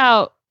talk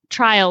about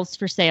trials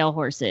for sale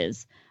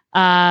horses.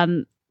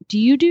 Do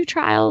you do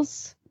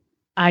trials?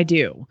 I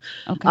do.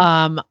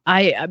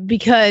 Okay.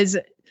 Because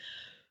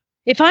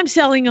if I'm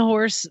selling a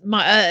horse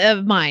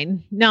of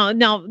mine, now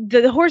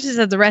the horses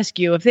at the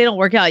rescue, if they don't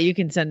work out, you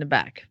can send them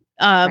back.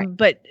 Right.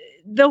 But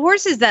the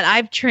horses that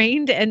I've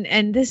trained,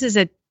 and this is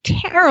a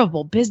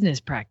terrible business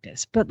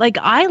practice, but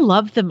I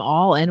love them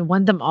all and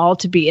want them all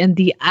to be in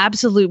the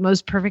absolute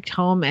most perfect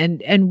home,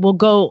 and will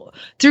go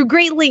through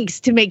great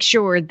lengths to make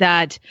sure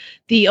that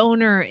the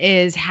owner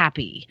is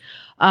happy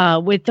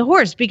with the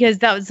horse, because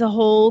that was the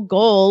whole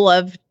goal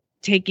of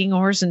taking a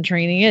horse and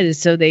training it,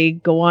 is so they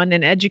go on,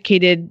 an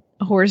educated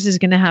horse is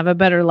going to have a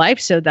better life.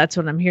 So that's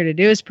what I'm here to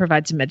do, is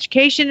provide some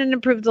education and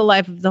improve the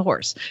life of the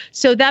horse.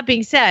 So that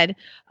being said,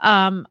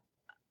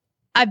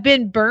 I've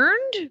been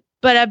burned,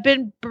 but I've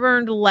been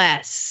burned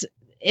less.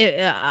 So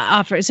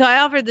I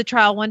offered the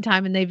trial one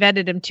time, and they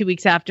vetted him 2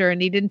 weeks after,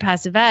 and he didn't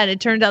pass the vet. It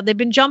turned out they've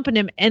been jumping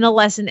him in a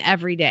lesson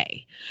every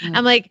day.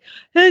 I'm like,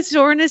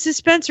 soreness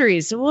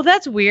suspensories. Well,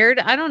 that's weird.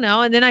 I don't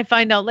know. And then I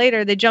find out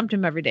later they jumped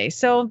him every day.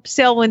 So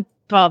sale went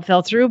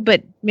fell through,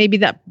 but maybe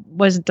that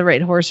wasn't the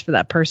right horse for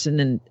that person,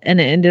 and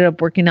it ended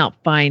up working out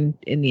fine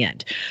in the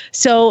end.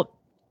 So,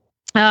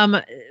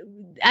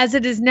 as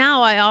it is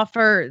now, I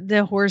offer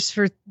the horse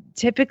for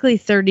typically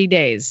 30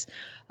 days.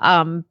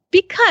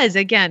 Because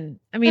again,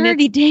 I mean,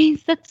 30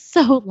 days, that's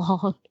so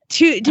long.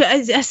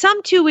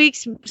 Some 2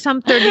 weeks,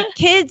 some 30.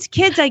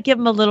 Kids, I give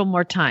them a little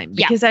more time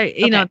because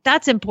you know,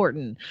 that's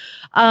important.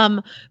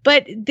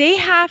 But they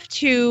have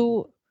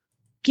to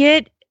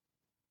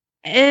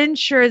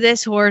insure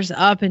this horse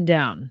up and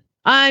down.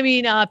 I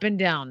mean, up and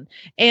down.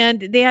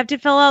 And they have to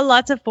fill out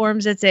lots of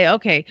forms that say,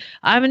 okay,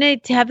 I'm going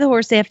to have the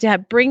horse. They have to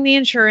bring the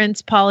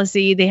insurance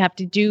policy. They have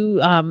to do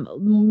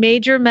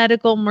major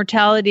medical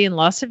mortality and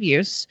loss of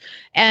use.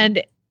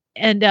 And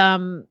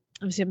I'm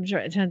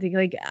trying to think,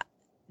 like,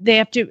 they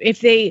have to,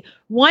 if they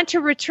want to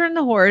return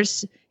the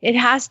horse, it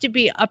has to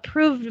be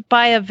approved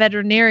by a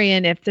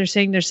veterinarian. If they're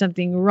saying there's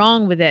something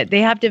wrong with it, they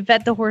have to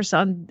vet the horse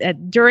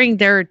during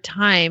their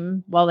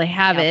time while they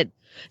have it.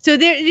 So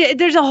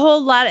there's a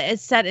whole lot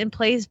set in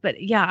place,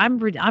 but yeah, I'm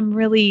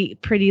really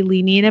pretty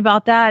lenient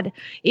about that,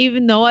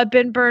 even though I've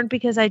been burned,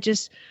 because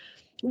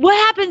what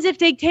happens if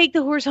they take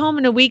the horse home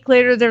and a week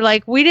later they're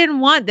like, we didn't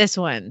want this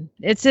one.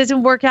 It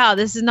doesn't work out.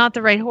 This is not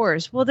the right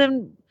horse. Well,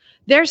 then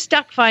they're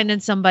stuck finding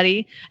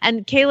somebody.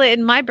 And Kayla,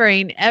 in my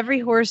brain, every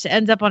horse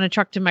ends up on a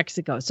truck to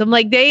Mexico. So I'm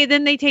like, they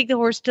take the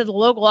horse to the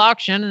local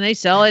auction and they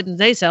sell it and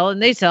they sell it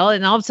and they sell it.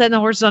 And all of a sudden the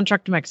horse is on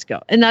truck to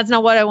Mexico. And that's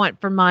not what I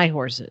want for my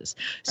horses.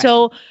 Right.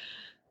 So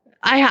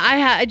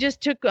I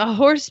just took a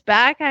horse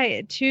back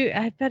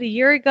about a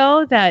year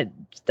ago that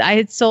I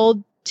had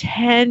sold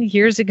 10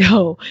 years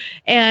ago.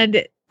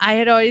 And I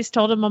had always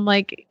told him, I'm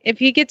like, if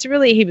he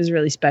was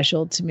really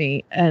special to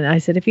me. And I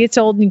said, if he gets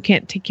old and you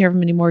can't take care of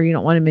him anymore, you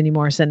don't want him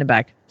anymore, send him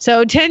back.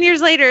 So 10 years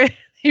later,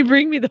 they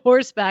bring me the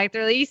horse back.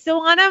 They're like, you still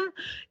want him?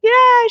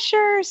 Yeah,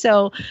 sure.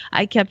 So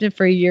I kept him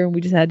for a year and we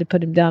just had to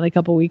put him down a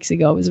couple weeks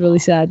ago. It was really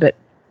sad, but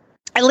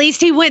at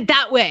least he went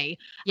that way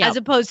as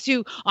opposed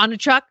to on a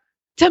truck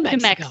to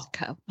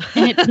Mexico.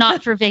 And it's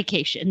not for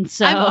vacation.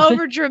 So I'm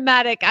over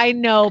dramatic. I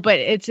know, but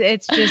it's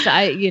just,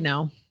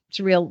 it's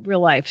real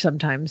life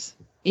sometimes.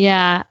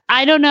 Yeah.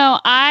 I don't know.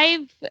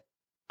 I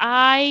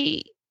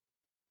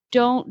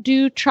don't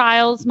do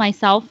trials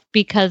myself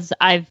because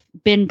I've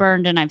been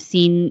burned and I've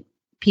seen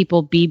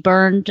people be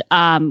burned,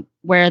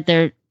 where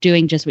they're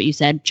doing just what you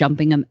said,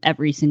 jumping them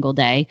every single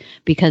day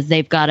because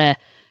they've got to,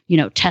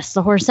 test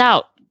the horse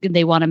out.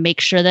 They want to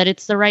make sure that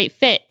it's the right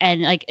fit.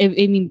 And like,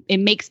 it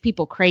makes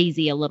people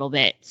crazy a little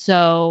bit.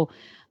 So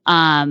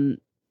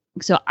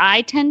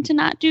I tend to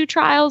not do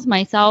trials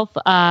myself.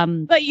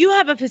 But you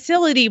have a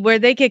facility where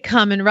they could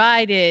come and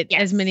ride it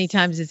as many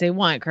times as they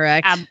want,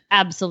 correct?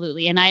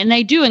 Absolutely. And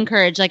I do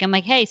encourage, like, I'm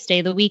like, hey,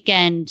 stay the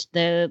weekend.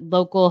 The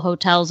local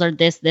hotels are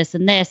this,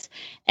 and this,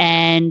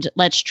 and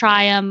let's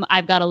try them.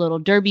 I've got a little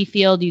derby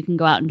field. You can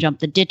go out and jump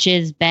the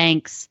ditches,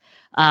 banks.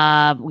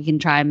 We can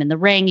try them in the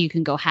ring. You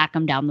can go hack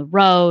them down the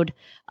road.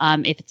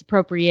 If it's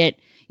appropriate,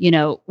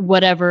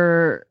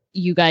 whatever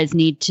you guys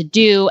need to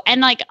do.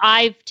 And like,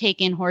 I've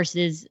taken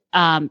horses,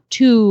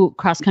 to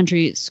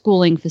cross-country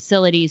schooling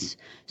facilities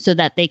so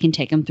that they can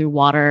take them through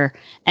water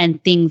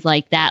and things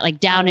like that. Like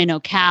down in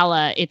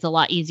Ocala, it's a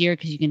lot easier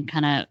because you can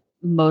kind of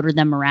motor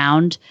them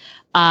around.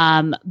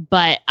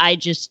 But I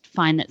just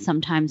find that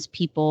sometimes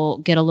people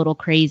get a little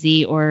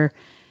crazy, or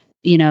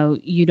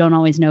you don't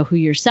always know who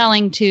you're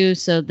selling to.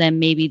 So then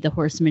maybe the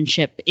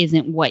horsemanship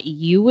isn't what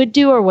you would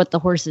do or what the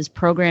horse's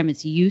program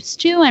is used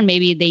to. And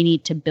maybe they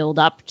need to build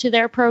up to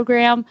their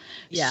program.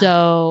 Yeah.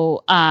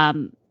 So,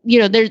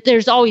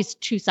 there's always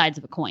two sides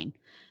of a coin.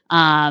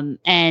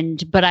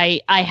 But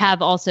I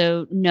have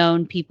also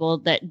known people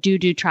that do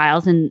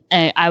trials, and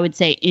I would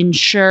say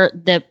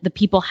the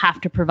people have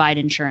to provide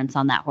insurance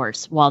on that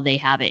horse while they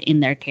have it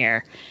in their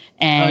care.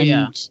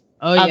 And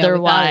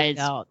otherwise,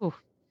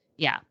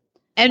 yeah.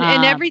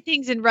 And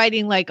everything's in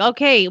writing, like,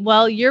 okay,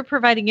 well, you're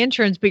providing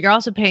insurance, but you're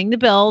also paying the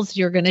bills.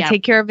 You're going to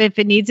take care of it if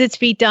it needs its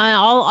feet done,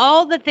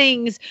 all the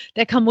things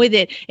that come with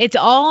it. It's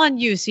all on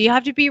you. So you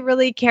have to be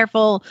really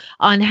careful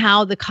on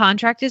how the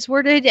contract is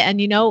worded. And,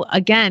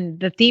 again,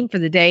 the theme for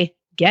the day,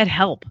 get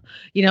help.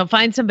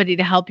 Find somebody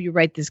to help you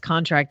write this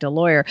contract, a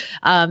lawyer.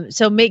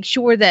 So make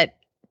sure that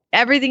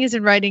everything is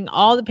in writing.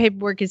 All the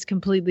paperwork is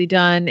completely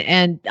done.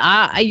 And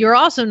you're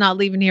also not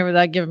leaving here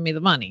without giving me the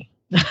money.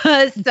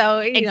 So,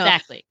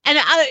 exactly. And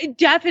I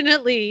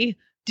definitely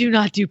do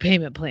not do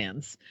payment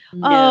plans.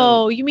 No.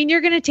 Oh, you mean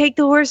you're going to take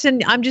the horse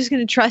and I'm just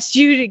going to trust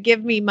you to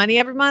give me money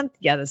every month?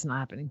 Yeah, that's not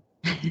happening.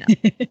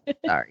 No.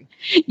 Sorry.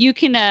 You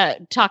can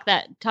talk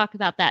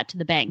about that to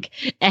the bank.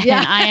 And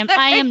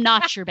I am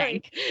not your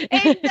bank.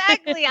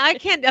 Exactly. I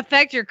can't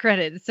affect your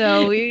credit.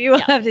 So you will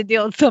have to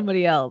deal with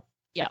somebody else.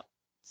 Yeah.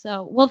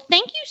 So, well,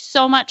 thank you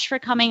so much for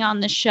coming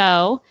on the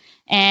show.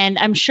 And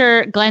I'm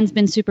sure Glenn's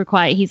been super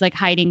quiet. He's like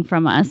hiding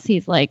from us.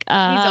 He's like, he's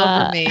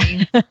over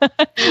me.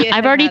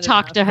 I've already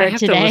talked to her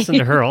today. I have to listen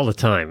to her all the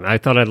time. I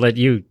thought I'd let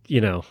you,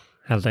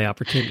 have the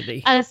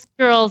opportunity. Us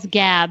girls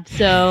gab.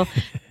 So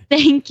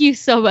thank you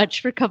so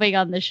much for coming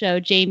on the show,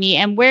 Jamie.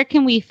 And where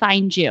can we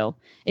find you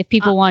if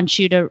people want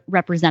you to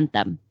represent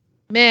them.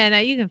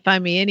 Man, you can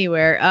find me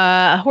anywhere.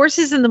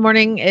 Horses in the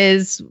Morning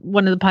is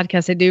one of the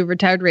podcasts I do,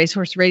 Retired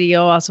Racehorse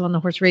Radio, also on the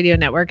Horse Radio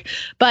Network.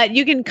 But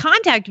you can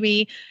contact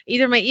me.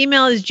 Either my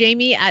email is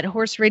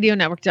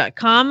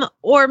jamie@horseradionetwork.com,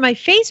 or my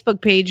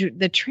Facebook page,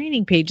 the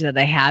training page that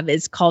I have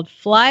is called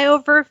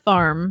Flyover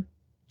Farm,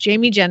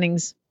 Jamie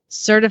Jennings,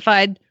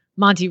 Certified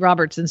Monty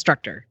Roberts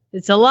Instructor.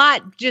 It's a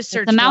lot. Just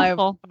search a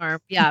mouthful. Flyover Farm.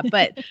 Yeah,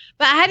 but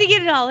I had to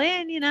get it all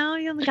in. You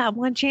only got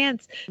one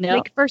chance to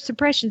make a first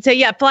impression. So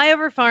yeah,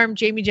 Flyover Farm,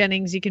 Jamie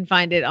Jennings. You can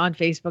find it on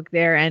Facebook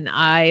there. And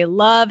I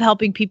love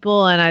helping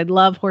people, and I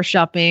love horse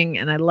shopping,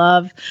 and I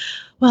love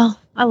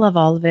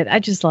all of it. I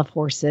just love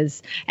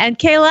horses. And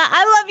Kayla,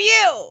 I love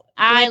you.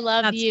 I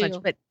love Not you. so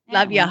much, but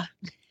love ya.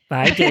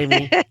 Bye,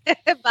 Jamie.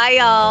 Bye,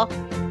 y'all.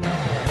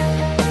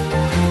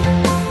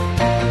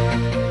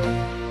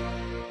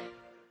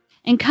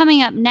 And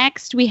coming up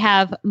next, we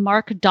have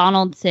Mark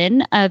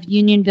Donaldson of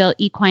Unionville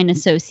Equine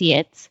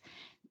Associates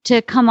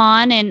to come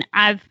on, and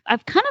I've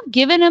kind of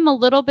given him a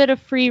little bit of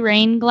free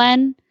rein,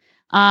 Glenn,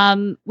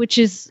 which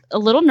is a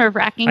little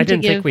nerve-wracking. I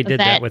didn't think we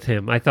did that with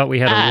him. I thought we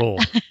had a rule.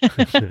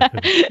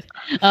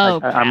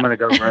 I'm going to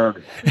go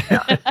rogue.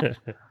 Yeah.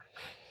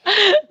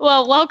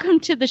 Well, welcome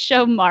to the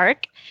show,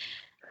 Mark.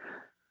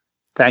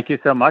 Thank you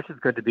so much. It's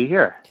good to be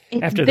here.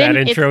 After that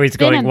intro, he's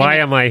going, why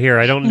am I here?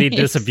 I don't need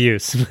this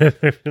abuse.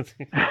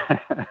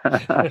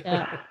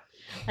 Yeah.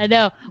 I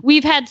know.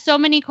 We've had so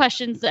many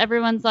questions.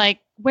 Everyone's like,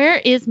 where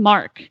is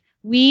Mark?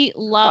 We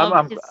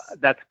love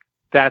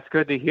That's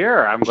good to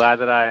hear. I'm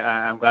glad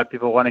I'm glad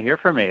people want to hear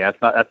from me.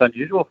 That's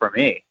unusual for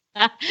me.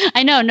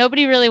 I know.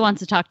 Nobody really wants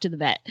to talk to the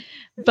vet,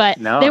 but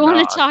they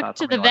want to talk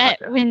to the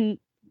vet when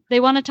they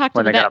want to talk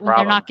to the vet when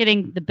they're not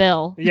getting the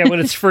bill. Yeah, when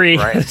it's free.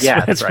 Right.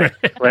 Yeah, that's right.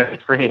 When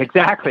it's free.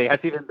 Exactly.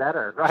 That's even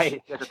better. Right. You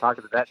have to talk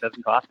to the vet. It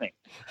doesn't cost me.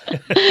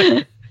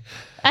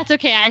 That's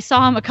okay. I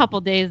saw him a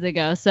couple days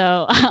ago,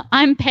 so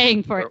I'm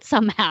paying for it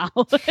somehow.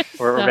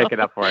 We're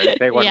making up for it.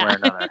 Say one way or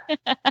another.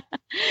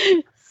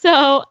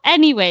 So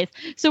anyways,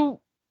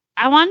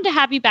 I wanted to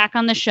have you back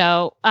on the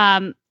show.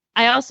 I'm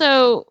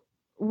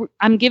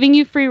giving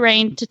you free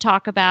rein to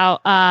talk about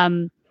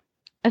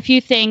a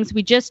few things.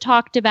 We just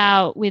talked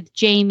about with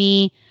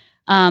Jamie,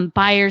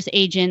 buyer's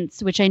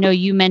agents, which I know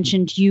you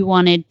mentioned you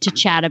wanted to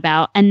chat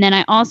about. And then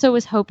I also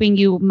was hoping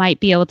you might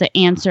be able to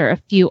answer a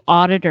few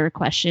auditor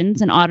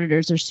questions, and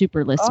auditors are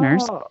super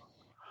listeners. Oh,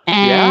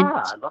 and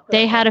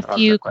they had a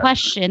few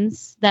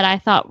questions that I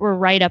thought were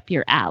right up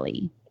your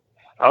alley.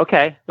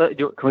 Okay.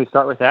 Can we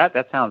start with that?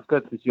 That sounds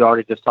good, since you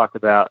already just talked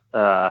about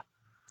and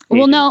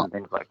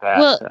things like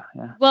that.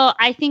 Well,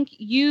 I think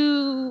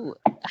you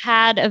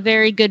had a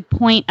very good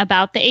point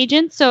about the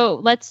agent. So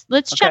let's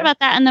chat about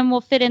that, and then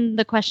we'll fit in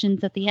the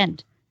questions at the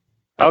end.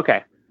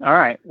 Okay. All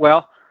right.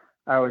 Well,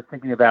 I was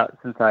thinking about,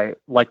 since I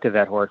like to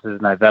vet horses,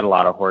 and I vet a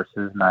lot of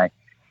horses, and I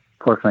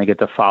fortunately get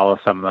to follow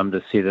some of them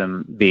to see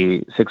them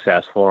be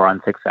successful or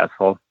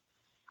unsuccessful.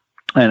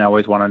 And I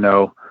always want to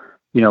know,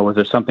 was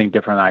there something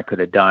different I could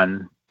have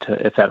done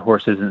if that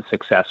horse isn't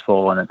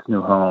successful in its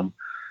new home?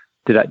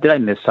 Did I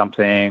miss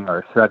something,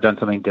 or should I have done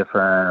something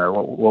different, or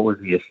what was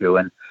the issue?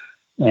 And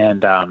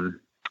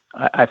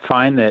I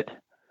find that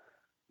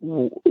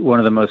one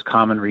of the most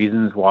common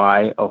reasons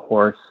why a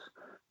horse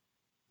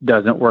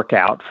doesn't work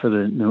out for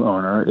the new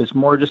owner is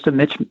more just a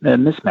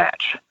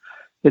mismatch.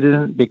 It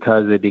isn't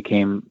because they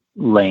became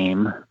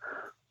lame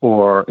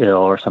or ill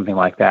or something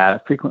like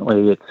that.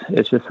 Frequently,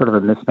 it's just sort of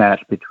a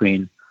mismatch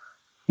between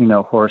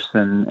horse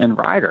and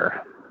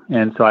rider.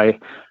 And so I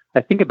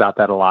think about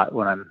that a lot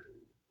when I'm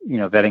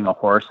vetting a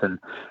horse, and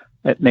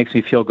it makes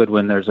me feel good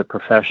when there's a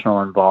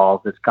professional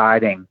involved that's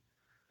guiding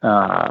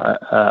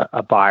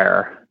a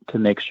buyer to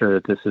make sure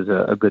that this is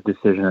a good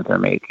decision that they're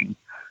making.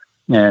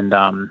 And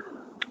I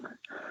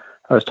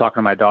was talking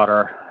to my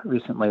daughter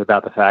recently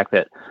about the fact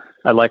that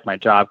I like my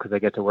job because I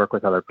get to work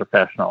with other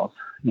professionals.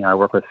 I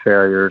work with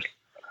farriers,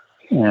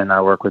 and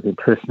I work with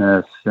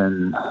nutritionists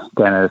and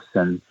dentists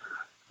and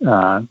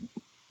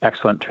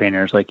excellent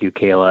trainers like you,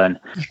 Kayla,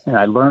 and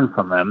I learn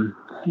from them.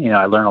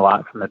 I learn a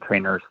lot from the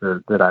trainers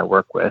that I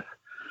work with,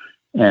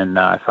 and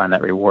I find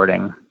that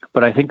rewarding.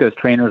 But I think those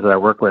trainers that I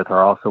work with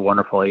are also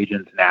wonderful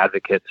agents and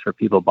advocates for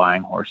people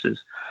buying horses.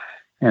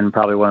 And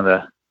probably one of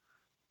the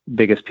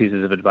biggest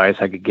pieces of advice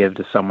I could give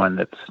to someone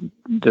that's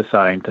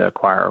deciding to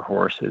acquire a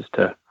horse is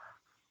to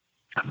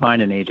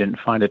find an agent,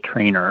 find a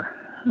trainer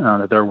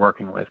that they're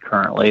working with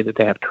currently, that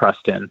they have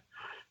trust in,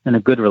 and a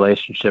good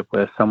relationship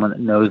with, someone that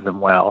knows them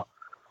well,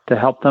 to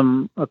help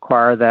them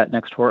acquire that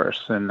next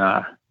horse. And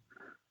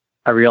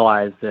I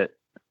realize that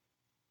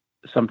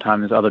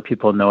sometimes other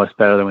people know us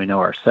better than we know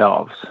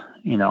ourselves.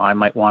 I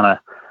might want to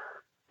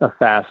a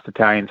fast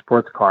Italian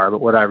sports car, but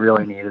what I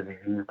really need is a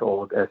used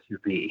old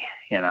SUV,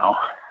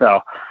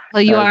 So,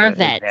 well, you are a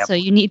vet, so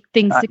you need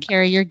things to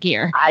carry your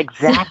gear.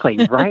 Exactly,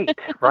 right.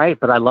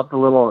 But I love the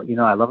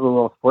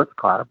little sports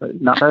car,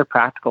 but not very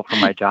practical for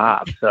my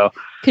job. So,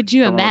 could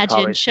you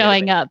imagine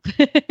showing up?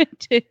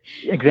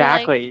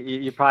 Exactly.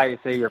 You probably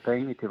say you're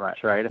paying me too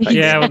much, right?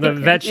 Yeah, when the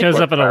vet shows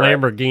up in a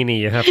Lamborghini,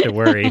 you have to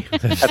worry.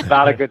 That's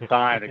not a good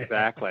sign,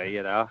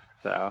 exactly.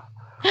 So.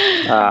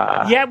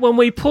 Yeah, when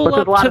we pull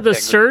up to the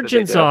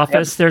surgeon's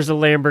office, there's a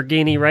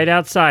Lamborghini right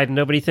outside, and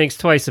nobody thinks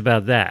twice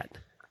about that.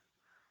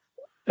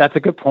 That's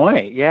a good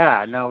point.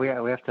 Yeah, no, we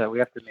have to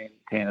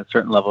maintain a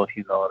certain level of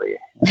humility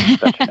in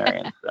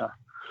veterinarians.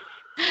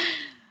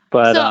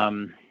 But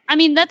I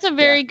mean, that's a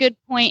very good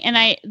point. And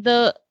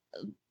the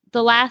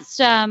last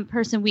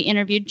person we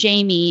interviewed,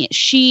 Jamie,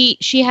 she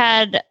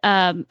had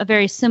a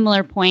very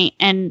similar point,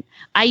 and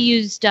I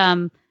used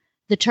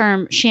the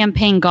term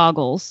champagne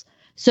goggles.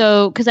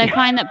 So, because I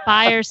find that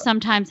buyers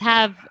sometimes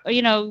have,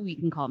 we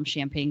can call them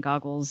champagne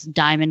goggles,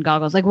 diamond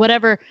goggles, like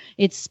whatever.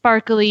 It's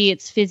sparkly,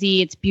 it's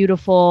fizzy, it's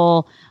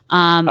beautiful.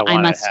 I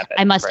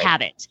must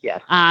have it.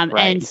 Yes.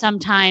 And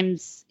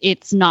sometimes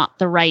it's not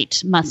the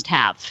right must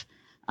have.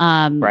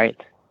 Right.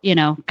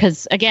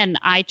 Because again,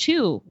 I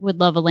too would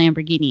love a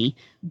Lamborghini,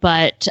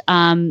 but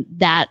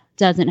that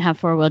doesn't have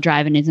 4-wheel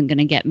drive and isn't going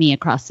to get me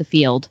across the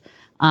field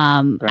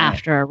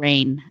after a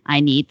rain. I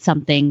need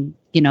something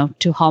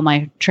to haul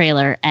my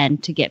trailer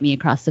and to get me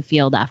across the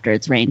field after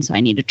it's rained. So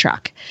I need a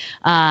truck,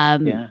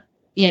 and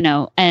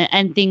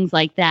things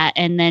like that.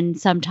 And then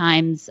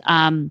sometimes,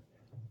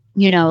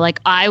 like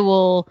I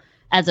will,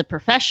 as a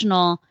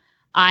professional,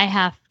 I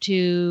have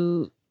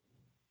to,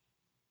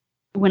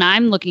 when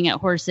I'm looking at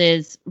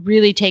horses,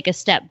 really take a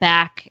step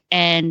back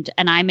and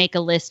I make a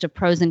list of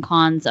pros and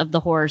cons of the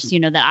horse,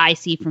 that I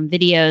see from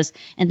videos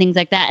and things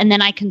like that. And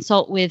then I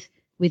consult with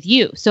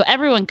you. So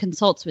everyone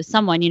consults with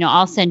someone,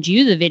 I'll send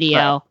you the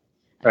video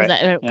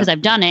because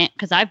I've done it,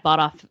 because I've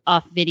bought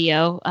off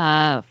video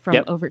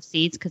from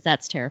overseas, because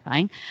that's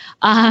terrifying.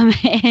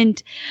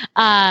 And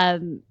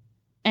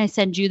I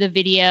send you the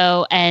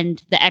video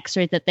and the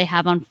x-ray that they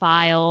have on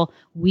file.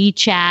 We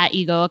chat,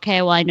 you go,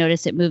 okay, well, I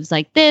notice it moves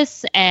like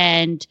this.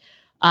 And,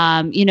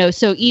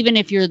 so even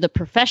if you're the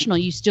professional,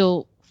 you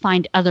still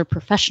find other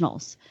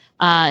professionals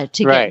to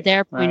get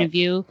their point of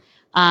view.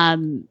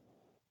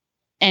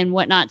 And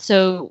whatnot.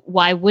 So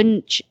why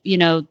wouldn't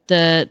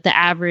the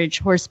average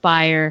horse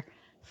buyer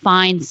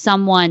find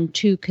someone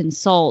to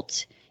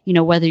consult?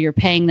 Whether you're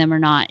paying them or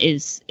not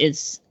is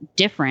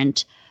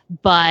different.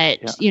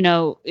 But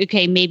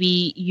okay,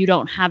 maybe you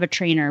don't have a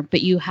trainer,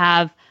 but you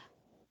have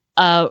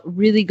a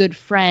really good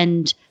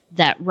friend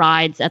that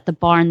rides at the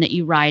barn that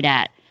you ride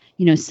at.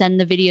 Send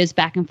the videos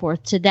back and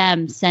forth to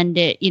them. Send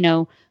it.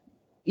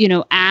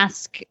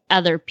 Ask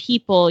other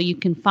people. You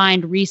can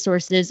find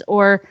resources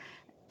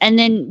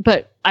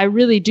but I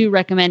really do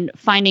recommend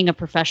finding a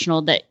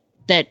professional that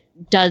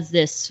does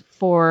this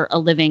for a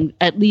living,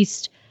 at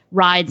least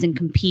rides and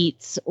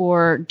competes,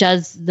 or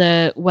does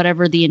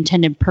whatever the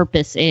intended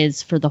purpose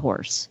is for the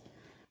horse.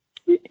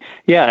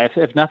 Yeah,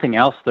 if nothing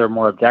else, they're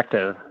more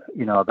objective.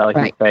 About like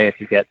you say,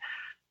 if you get,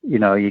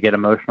 you get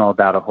emotional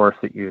about a horse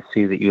that you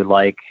see that you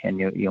like and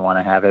you want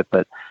to have it,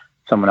 but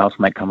someone else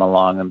might come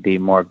along and be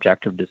more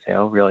objective to say,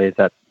 oh, really, is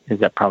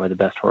that probably the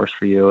best horse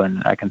for you?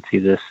 And I can see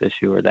this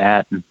issue or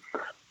that. And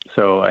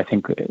so I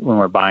think when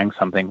we're buying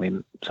something, we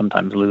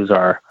sometimes lose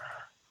our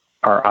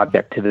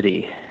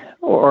objectivity,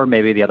 or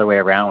maybe the other way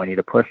around. We need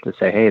to push to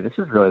say, hey, this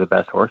is really the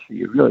best horse for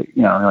you. Really,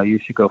 you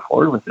should go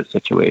forward with this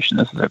situation.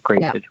 This is a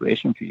great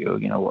situation for you.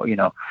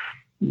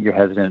 You're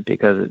hesitant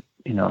because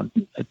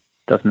it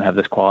doesn't have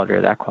this quality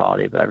or that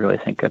quality, but I really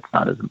think it's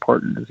not as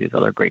important as these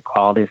other great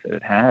qualities that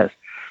it has.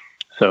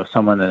 So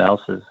someone that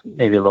else is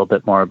maybe a little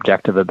bit more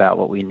objective about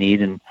what we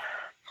need and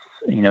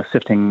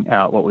sifting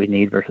out what we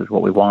need versus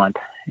what we want,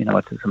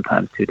 it's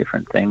sometimes two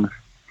different things.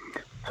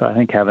 So I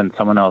think having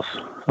someone else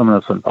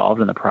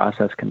involved in the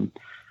process can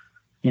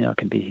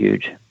be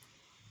huge.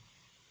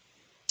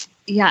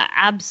 Yeah,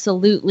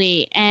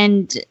 absolutely.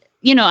 And,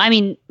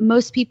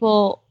 most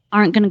people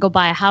aren't going to go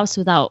buy a house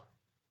without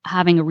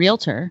having a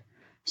realtor.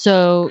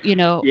 So,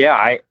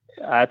 Yeah,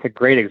 that's a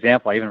great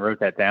example. I even wrote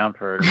that down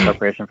for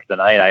preparation for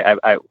tonight.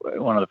 I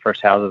one of the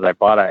first houses I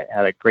bought, I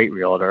had a great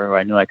realtor who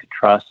I knew I could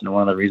trust. And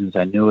one of the reasons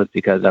I knew was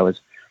because I was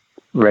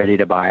ready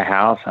to buy a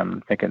house.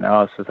 I'm thinking,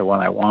 oh, this is the one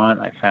I want.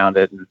 I found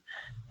it and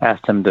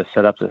asked him to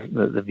set up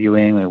the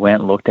viewing. We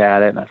went and looked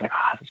at it, and I was like,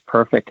 this is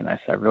perfect. And I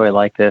said, I really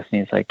like this.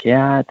 And he's like,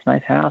 yeah, it's a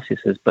nice house. He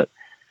says, but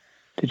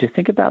did you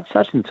think about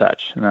such and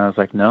such? And I was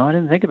like, no, I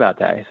didn't think about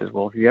that. He says,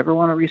 well, if you ever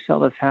want to resell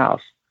this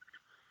house,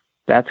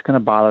 that's going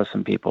to bother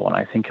some people, and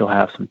I think you'll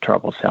have some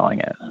trouble selling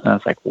it. And I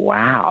was like,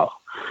 wow,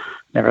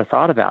 never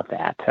thought about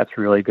that. That's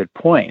a really good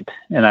point.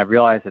 And I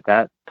realized at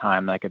that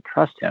time that I could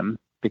trust him,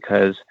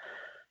 because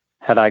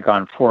had I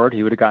gone forward,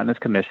 he would have gotten his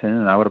commission,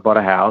 and I would have bought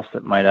a house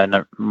that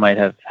might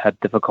have had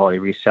difficulty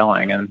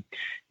reselling. And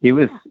he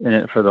was in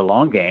it for the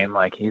long game.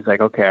 Like, he's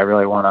like, okay, I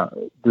really want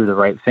to do the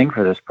right thing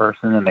for this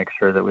person and make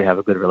sure that we have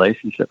a good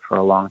relationship for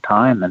a long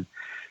time. And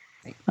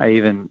I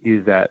even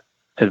use that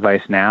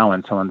advice now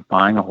when someone's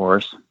buying a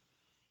horse.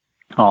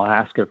 I'll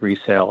ask if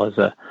resale is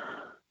a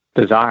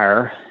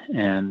desire,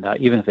 and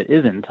even if it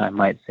isn't, I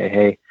might say,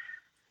 hey,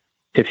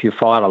 if you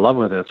fall out of love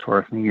with this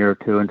horse in a year or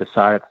two and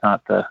decide it's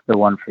not the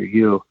one for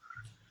you,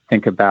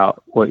 think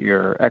about what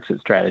your exit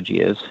strategy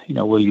is.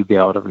 Will you be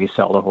able to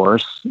resell the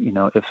horse?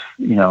 If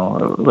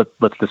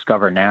let's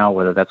discover now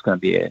whether that's going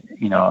to be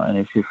an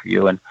issue for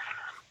you. And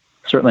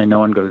certainly, no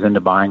one goes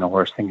into buying a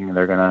horse thinking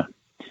they're going to,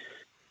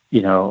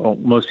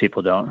 most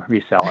people don't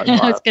resell it.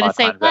 I was going to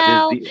say,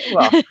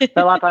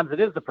 a lot of times it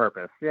is the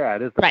purpose. Yeah,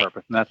 it is the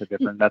purpose, and that's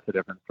a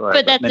different story.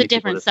 But that's a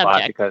different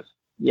subject. Because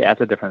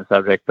it's a different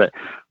subject. But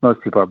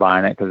most people are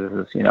buying it because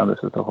this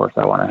is the horse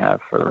I want to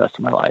have for the rest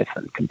of my life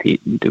and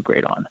compete and do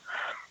great on.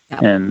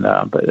 Yep. And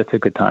but it's a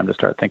good time to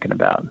start thinking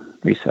about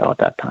resale at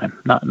that time,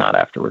 not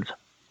afterwards.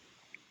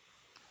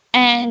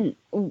 And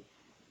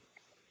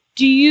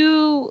do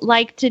you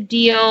like to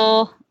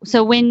deal?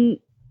 So when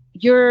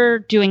you're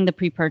doing the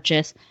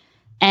pre-purchase,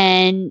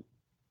 and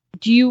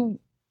do you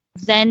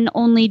then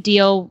only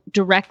deal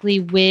directly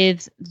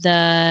with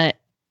the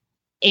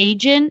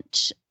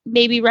agent,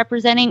 maybe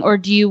representing, or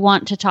do you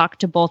want to talk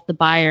to both the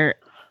buyer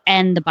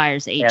and the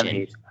buyer's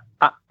agent?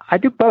 I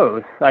do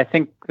both. I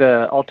think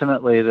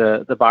ultimately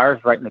the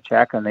buyer's writing the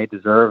check, and they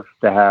deserve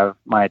to have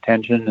my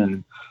attention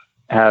and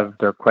have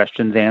their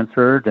questions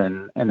answered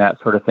and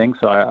that sort of thing.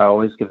 So I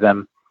always give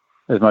them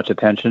as much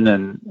attention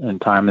and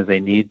time as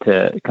they need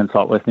to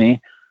consult with me.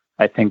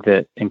 I think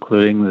that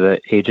including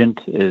the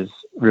agent is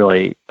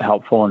really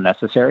helpful and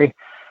necessary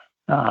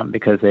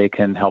because they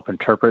can help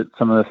interpret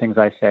some of the things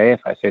I say.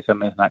 If I say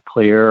something that's not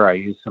clear, I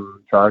use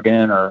some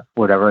jargon or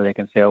whatever, they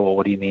can say, oh, well,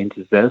 what do you mean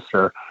is this?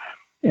 Or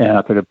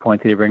that's a good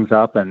point that he brings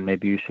up, and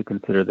maybe you should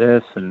consider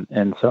this.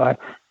 And so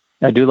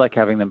I do like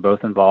having them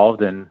both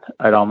involved, and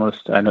I know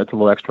it's a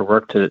little extra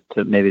work to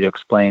maybe to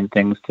explain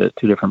things to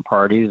two different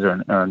parties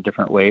or in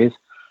different ways.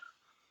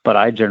 But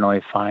I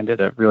generally find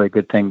it a really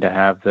good thing to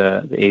have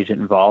the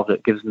agent involved.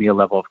 It gives me a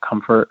level of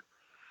comfort.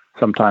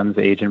 Sometimes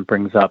the agent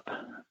brings up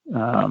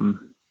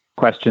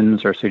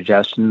questions or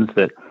suggestions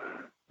that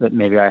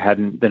maybe I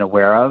hadn't been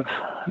aware of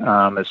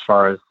as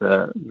far as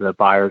the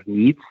buyer's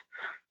needs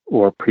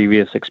or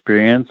previous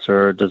experience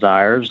or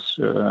desires,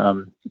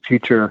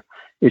 future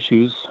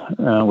issues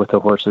with the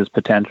horse's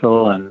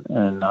potential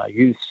and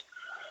use.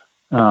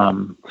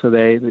 So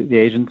the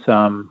agents,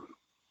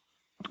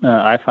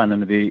 I find them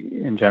to be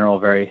in general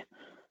very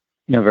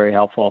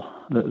helpful.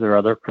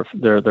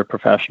 They're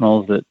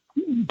professionals that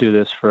do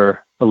this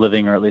for a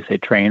living, or at least they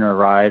train or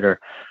ride or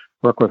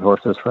work with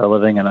horses for a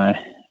living, and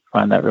I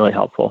find that really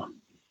helpful.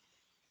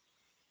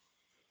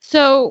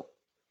 So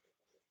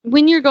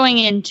when you're going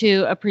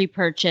into a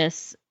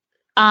pre-purchase,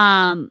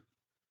 do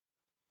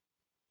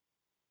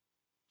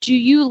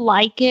you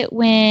like it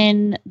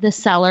when the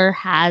seller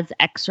has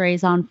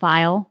x-rays on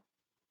file?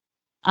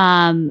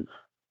 That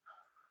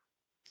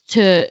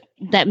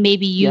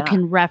maybe you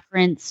can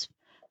reference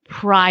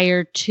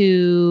prior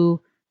to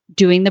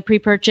doing the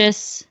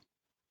pre-purchase?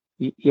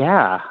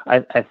 Yeah,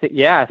 I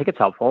think it's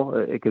helpful.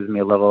 It gives me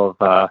a level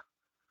of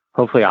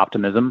hopefully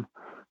optimism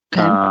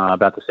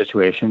about the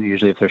situation.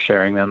 Usually if they're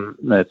sharing them,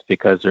 it's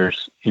because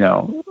there's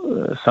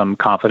some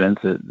confidence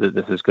that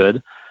this is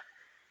good.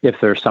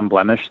 If there's some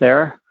blemish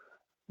there,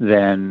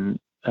 then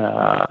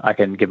I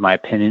can give my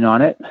opinion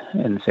on it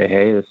and say,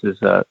 hey, this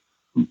is a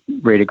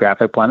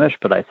radiographic blemish,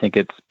 but I think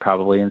it's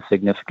probably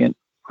insignificant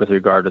with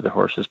regard to the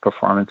horse's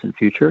performance in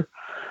future,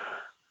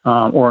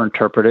 or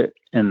interpret it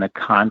in the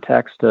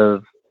context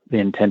of the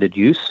intended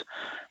use.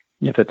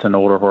 If it's an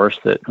older horse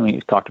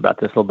we've talked about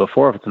this a little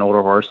before, if it's an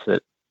older horse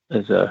that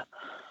is a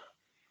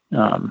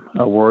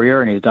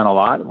warrior and he's done a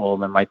lot, well,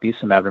 there might be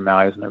some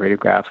abnormalities in the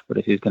radiograph, but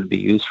if he's going to be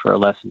used for a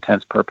less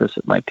intense purpose,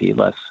 it might be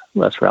less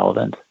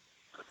relevant.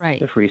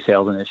 Right. If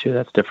resale is an issue,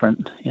 that's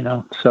different,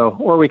 So,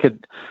 or we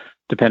could,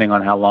 depending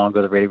on how long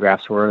ago the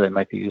radiographs were, they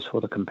might be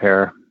useful to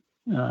compare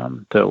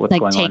to what's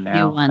going on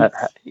now.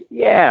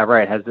 Yeah,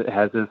 right. Has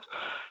this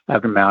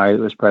abnormality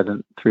that was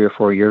present 3 or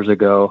 4 years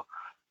ago,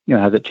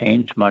 has it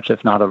changed much,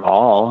 if not at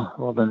all?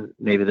 Well, then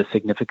maybe the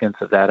significance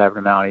of that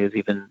abnormality is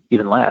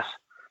even less.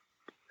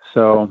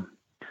 So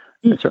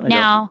certainly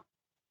now,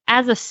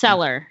 as a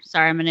seller,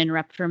 sorry, I'm going to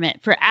interrupt for a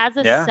minute. As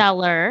a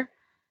seller,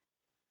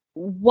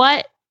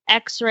 what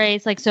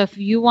x-rays, so if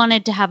you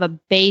wanted to have a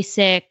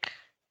basic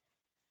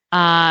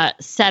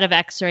set of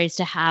x-rays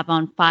to have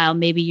on file,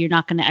 maybe you're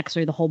not going to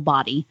x-ray the whole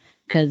body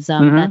because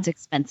that's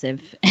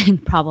expensive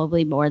and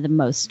probably more than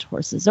most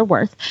horses are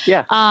worth.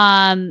 Yeah.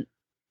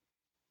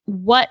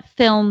 What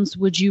films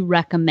would you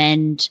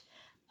recommend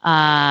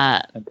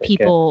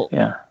people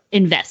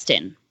invest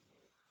in?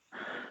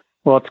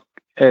 Well,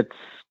 it's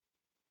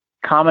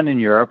common in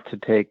Europe to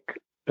take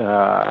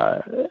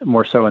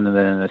more so than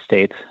in the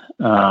States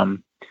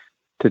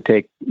to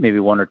take maybe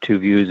 1 or 2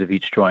 views of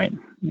each joint.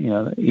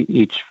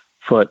 Each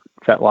foot,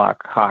 fetlock,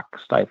 hock,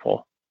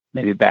 stifle,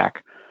 maybe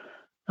back,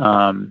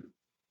 and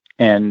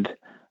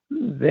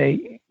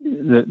the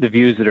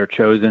views that are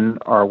chosen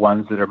are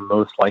ones that are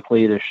most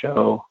likely to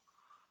show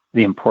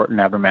the important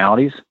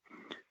abnormalities.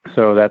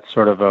 So that's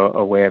sort of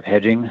a way of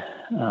hedging.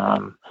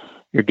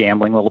 You're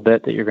gambling a little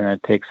bit that you're going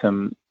to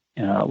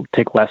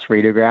take less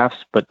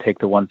radiographs, but take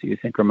the ones that you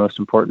think are most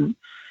important.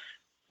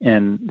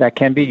 And that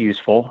can be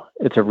useful.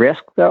 It's a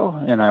risk, though,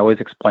 and I always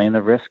explain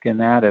the risk in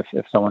that. If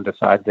someone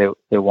decides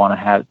they want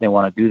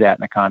to do that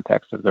in the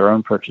context of their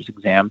own purchase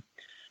exam,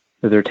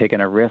 that they're taking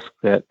a risk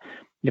that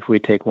if we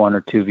take one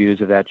or two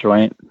views of that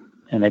joint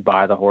and they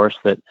buy the horse,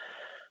 that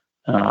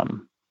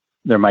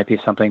there might be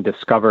something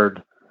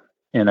discovered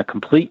in a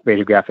complete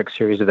radiographic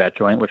series of that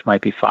joint, which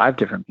might be 5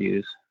 different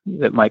views,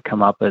 that might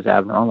come up as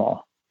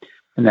abnormal,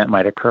 and that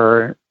might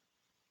occur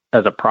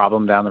as a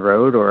problem down the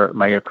road, or it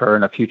might occur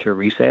in a future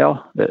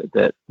resale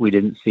that we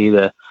didn't see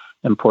the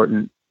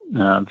important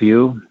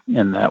view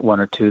in that 1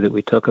 or 2 that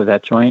we took of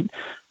that joint.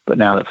 But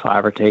now that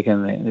 5 are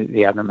taken,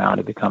 the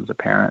abnormality becomes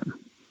apparent.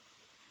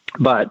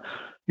 But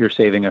you're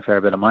saving a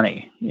fair bit of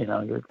money.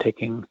 You're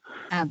taking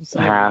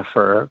half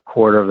or a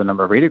quarter of the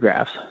number of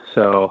radiographs.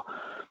 So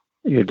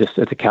it's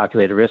a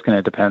calculated risk, and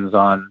it depends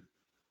on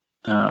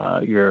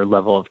your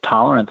level of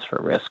tolerance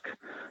for risk.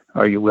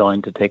 Are you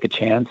willing to take a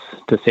chance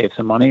to save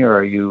some money, or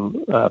are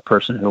you a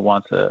person who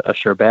wants a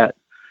sure bet?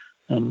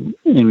 And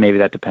maybe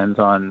that depends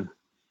on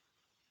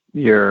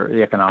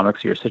the economics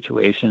of your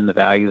situation, the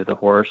value of the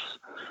horse,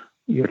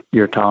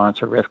 your tolerance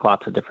for risk,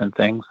 lots of different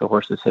things, the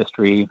horse's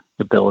history,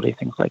 ability,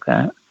 things like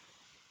that.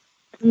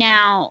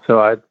 Now,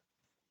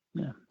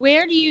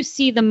 where do you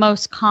see the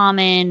most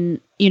common,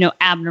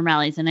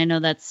 abnormalities? And I know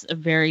that's a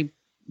very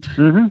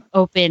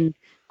open.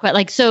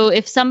 So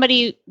if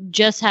somebody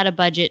just had a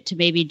budget to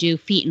maybe do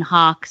feet and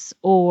hocks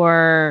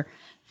or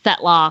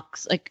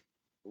fetlocks,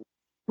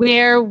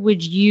 where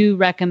would you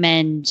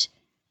recommend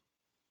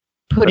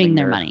putting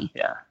their money?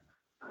 Yeah.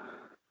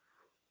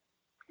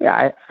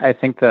 I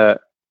think the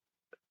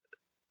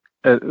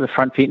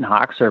front feet and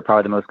hocks are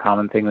probably the most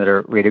common thing that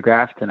are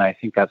radiographed, and I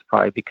think that's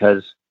probably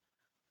because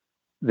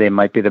they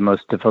might be the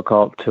most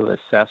difficult to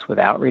assess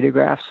without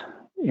radiographs.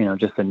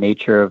 Just the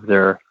nature of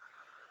their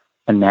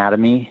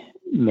anatomy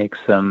makes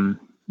them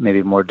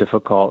maybe more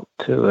difficult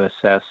to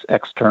assess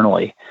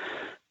externally,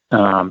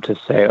 to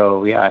say,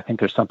 oh, yeah, I think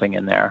there's something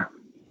in there.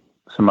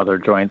 Some other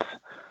joints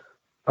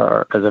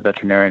as a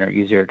veterinarian, are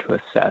easier to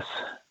assess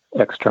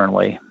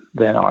externally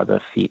than are the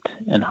feet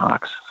and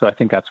hocks. So I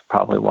think that's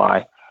probably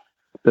why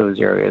those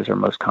areas are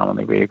most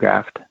commonly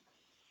radiographed.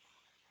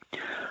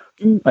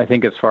 I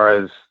think as far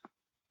as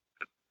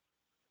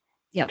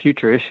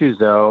future issues,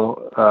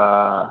 though,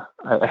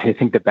 I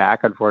think the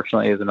back,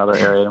 unfortunately, is another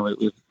area, and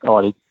we've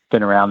already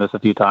been around this a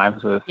few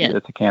times with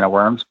it's a can of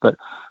worms, but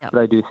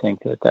I do think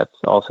that's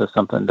also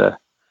something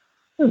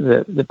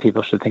that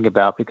people should think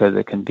about, because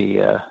it can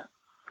be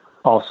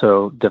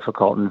also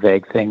difficult and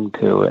vague thing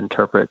to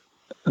interpret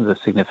the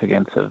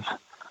significance of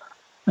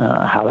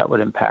how that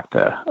would impact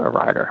a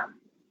rider.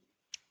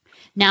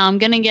 Now I'm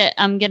gonna get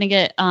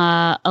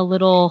a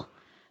little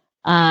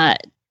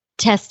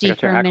testy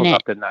for a minute.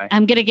 Up, didn't I?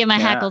 I'm gonna get my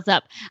hackles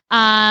up.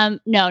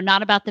 No,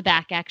 not about the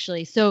back,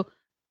 actually. So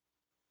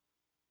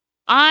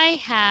I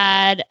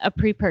had a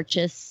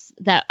pre-purchase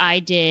that I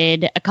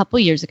did a couple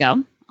years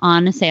ago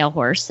on a sale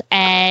horse,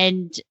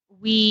 and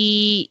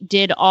we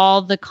did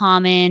all the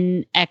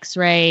common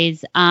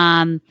x-rays.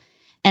 And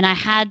I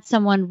had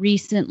someone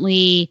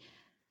recently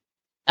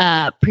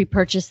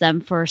pre-purchase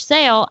them for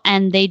sale,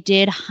 and they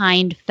did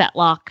hind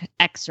fetlock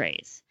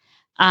x-rays.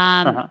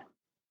 How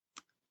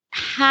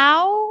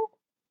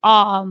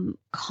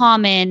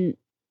common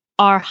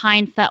are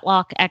hind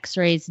fetlock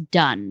x-rays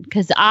done?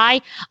 Because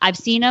I've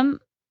seen them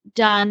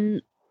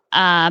done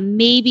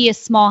maybe a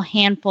small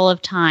handful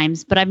of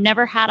times, but I've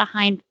never had a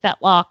hind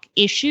fetlock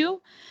issue,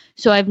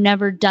 so I've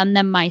never done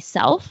them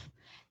myself.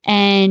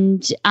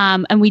 And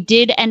we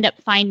did end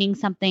up finding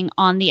something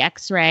on the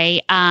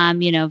x-ray,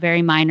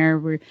 very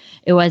minor.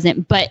 It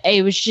wasn't, but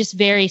it was just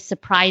very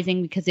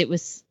surprising because it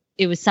was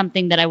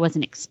something that I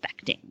wasn't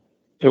expecting.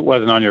 It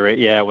wasn't on your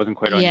radar. Yeah, it wasn't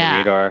quite on your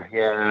radar.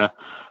 Yeah.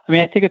 I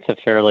mean, I think it's a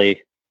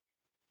fairly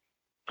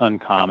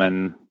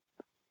uncommon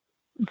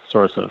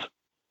source of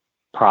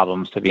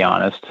problems, to be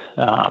honest.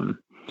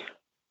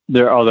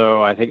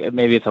 Although I think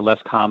maybe it's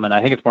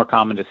more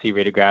common to see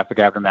radiographic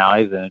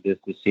abnormalities than it is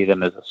to see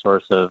them as a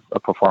source of a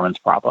performance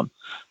problem.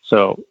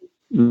 So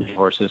many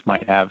horses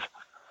might have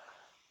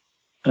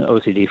an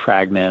OCD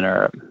fragment,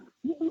 or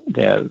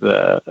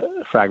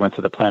the fragments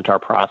of the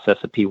plantar process,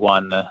 the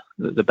P1,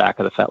 the back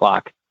of the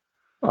fetlock,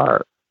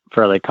 are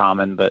fairly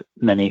common, but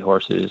many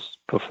horses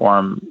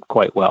perform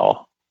quite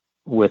well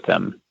with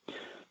them.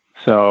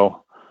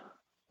 So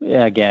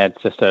yeah, again,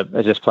 it's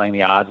just playing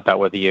the odds about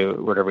whether you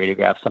were to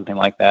radiograph something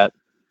like that.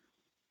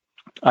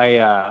 The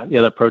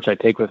other approach I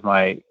take with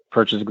my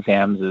purchase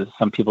exams is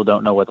some people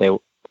don't know what they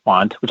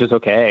want, which is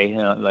okay.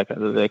 Like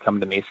they come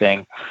to me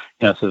saying,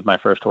 this is my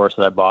first horse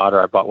that I bought,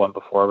 or I bought one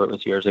before, but it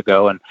was years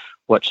ago, and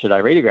what should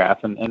I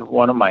radiograph? And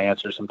one of my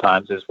answers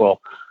sometimes is, well,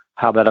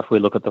 how about if we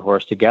look at the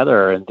horse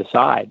together and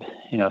decide?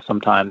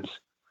 Sometimes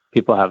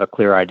people have a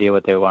clear idea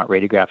what they want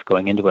radiographed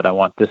going into it. I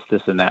want this,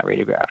 and that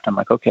radiographed. I'm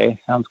like, okay,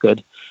 sounds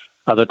good.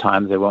 Other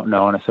times they won't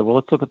know, and I said, well,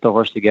 let's look at the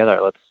horse together.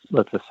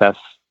 Let's assess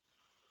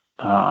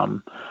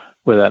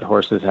whether that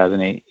horse has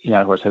any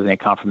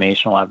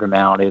conformational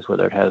abnormalities,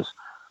 whether it has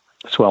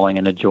swelling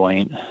in a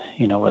joint,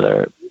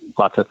 whether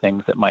lots of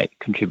things that might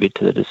contribute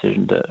to the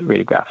decision to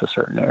radiograph a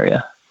certain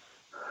area.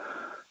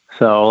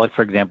 So, like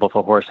for example, if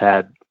a horse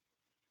had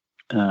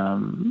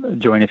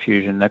joint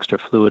effusion, extra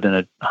fluid in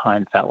a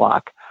hind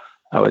fetlock,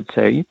 I would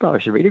say you probably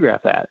should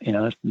radiograph that.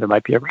 There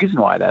might be a reason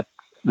why that's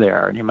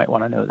there, and you might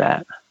want to know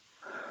that.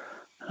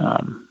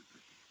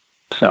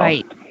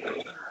 Right.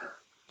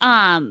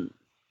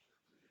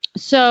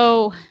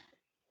 So,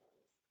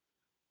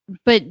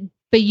 but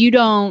you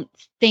don't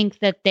think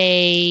that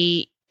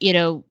they,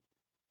 do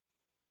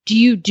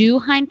you do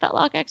hind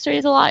fetlock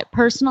X-rays a lot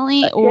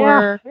personally,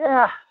 or?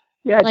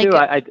 Yeah, I do.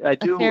 I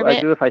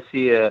do if I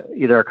see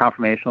either a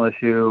conformational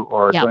issue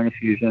or a joint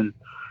effusion,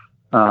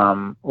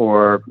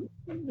 or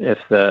if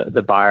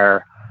the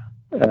buyer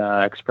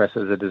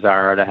expresses a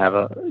desire to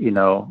have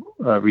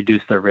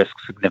reduce their risk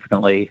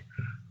significantly,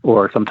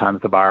 or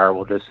sometimes the buyer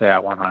will just say, I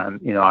want hind,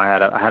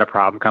 I had a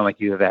problem kind of like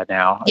you have had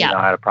now. Yeah.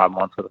 I had a problem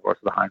once with a horse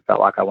with a hind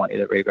fetlock. I want you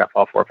to radiograph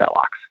all 4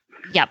 fetlocks.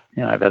 Yep.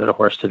 I vetted a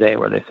horse today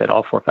where they said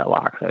all 4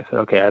 fetlocks. I said,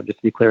 okay, just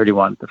to be clear, do you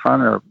want the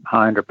front or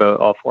hind or both?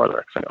 All 4?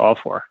 They're like, all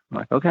 4. I'm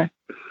like, okay.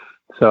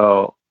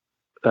 So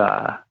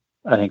I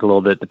think a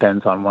little bit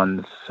depends on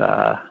one's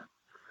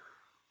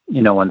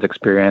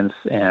experience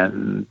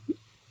and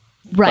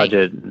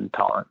budget and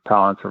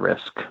tolerance of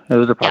risk.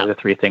 Those are probably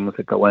the 3 things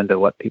that go into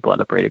what people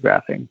end up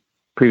radiographing.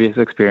 Previous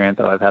experience,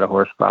 I've had a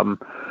horse problem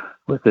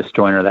with this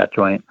joint or that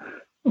joint,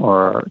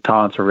 or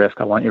tolerance of risk.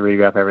 I want you to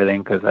radiograph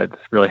everything because it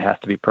really has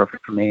to be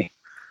perfect for me.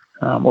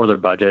 Or their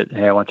budget.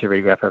 Hey, I want you to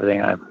radiograph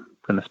everything. I'm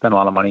going to spend a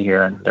lot of money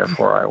here, and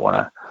therefore I want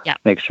to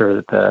make sure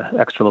that the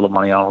extra little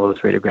money on all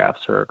those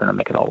radiographs are going to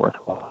make it all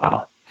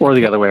worthwhile. Or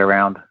the other way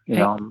around.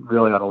 I'm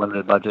really on a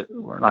limited budget.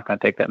 We're not going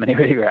to take that many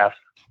radiographs.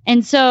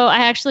 And so I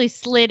actually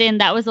slid in,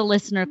 that was a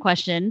listener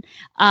question.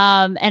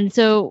 And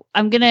so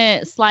I'm going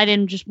to slide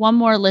in just one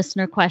more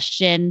listener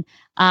question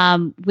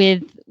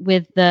with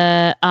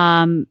the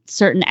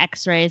certain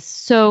X-rays.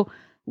 So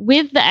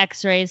with the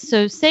X-rays,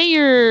 so say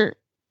you're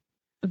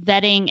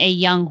vetting a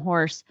young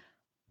horse,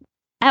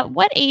 at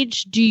what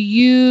age do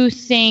you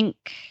think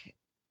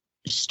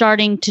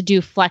starting to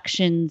do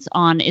flexions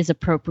on is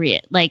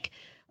appropriate? Like,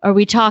 are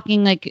we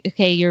talking like,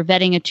 okay, you're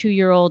vetting a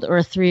 2-year-old or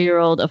a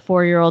 3-year-old, a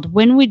 4-year-old?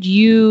 When would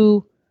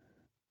you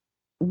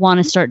want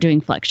to start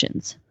doing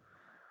flexions?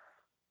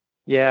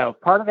 Yeah,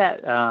 part of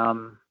that,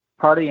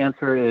 part of the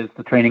answer is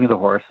the training of the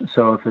horse.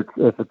 So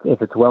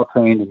if it's well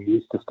trained and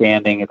used to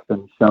standing, it's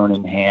been shown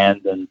in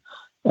hand and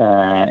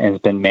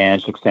it's been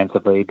managed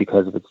extensively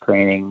because of its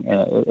training.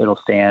 It'll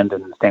stand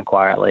and stand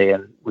quietly,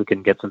 and we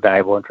can get some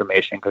valuable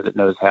information because it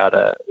knows how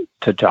to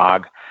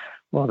jog.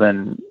 Well,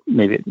 then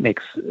maybe it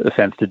makes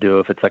sense to do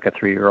if it's like a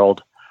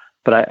 3-year-old.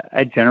 But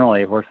I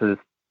generally, horses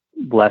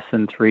less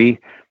than 3,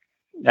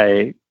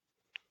 I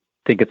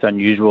think it's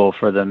unusual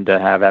for them to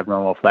have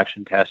abnormal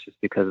flexion tests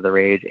just because of their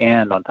age.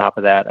 And on top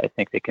of that, I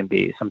think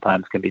they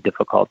sometimes can be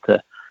difficult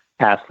to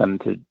ask them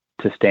to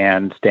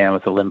stand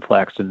with the limb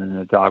flexed and then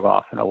to jog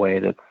off in a way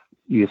that's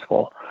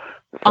useful.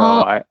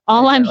 So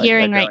all I'm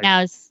hearing right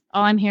now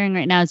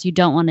is you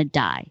don't want to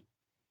die.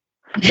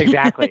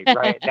 Exactly.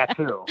 Right. That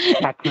too.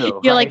 You're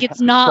right? like, it's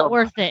not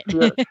worth it.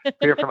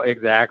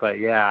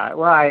 Exactly. Yeah.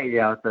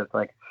 Well, it's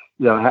like,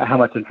 how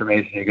much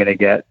information you're going to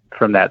get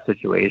from that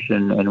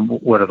situation, and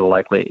what's the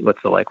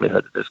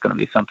likelihood that there's going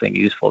to be something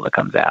useful that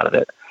comes out of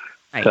it.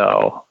 Right.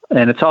 So,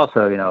 and it's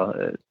also,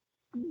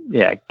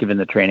 given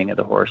the training of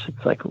the horse,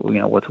 it's like,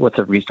 what's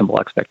a reasonable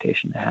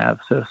expectation to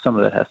have. So some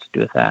of that has to do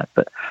with that,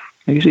 but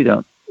I usually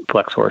don't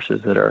flex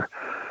horses that are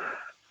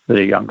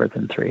younger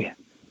than 3.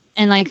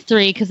 And like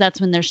 3, because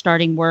that's when they're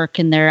starting work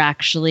and they're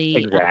actually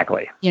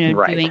exactly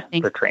doing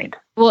things. They're trained.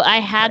 Well, I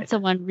had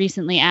someone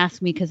recently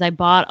ask me because I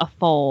bought a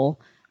foal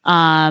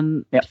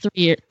 3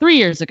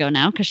 years ago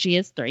now, because she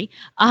is 3.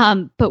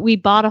 But we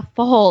bought a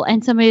foal,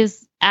 and somebody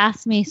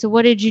asked me, so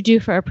what did you do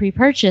for a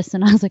pre-purchase?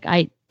 And I was like,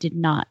 I did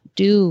not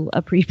do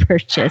a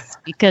pre-purchase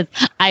because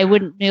I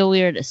wouldn't know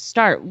where to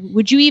start.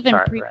 Would you even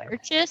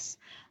pre-purchase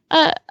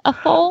a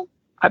foal?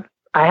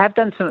 I have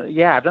done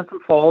I've done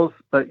some foals,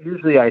 but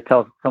usually I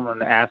tell someone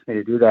to ask me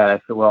to do that.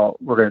 I said, well,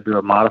 we're going to do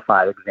a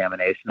modified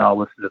examination. I'll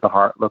listen to the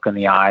heart, look in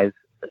the eyes,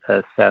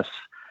 assess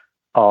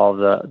all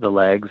the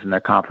legs and their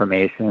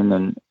conformation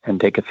and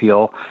take a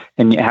feel.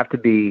 And you have to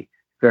be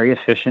very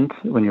efficient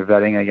when you're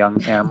vetting a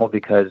young animal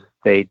because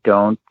they're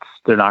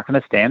not going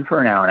to stand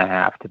for an hour and a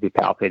half to be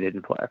palpated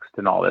and flexed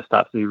and all this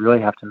stuff. So you really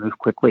have to move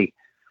quickly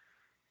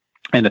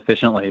and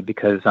efficiently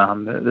because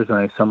there's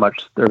only so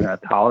much they're going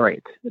to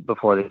tolerate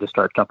before they just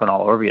start jumping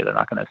all over you. They're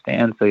not going to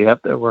stand. So you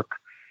have to work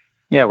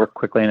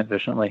quickly and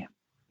efficiently.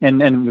 And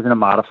you're going to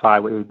modify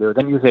what you do.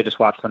 Then usually I just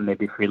watch them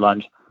maybe free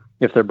lunge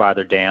if they're by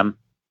their dam.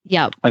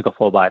 Yeah. Like a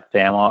full bite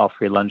dam, I'll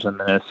free lunge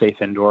them in a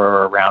safe indoor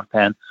or a round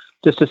pen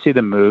just to see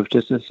them move,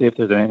 just to see if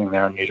there's anything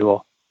there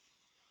unusual.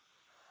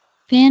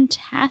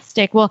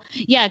 Fantastic. Well,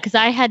 yeah, because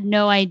I had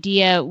no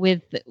idea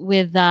with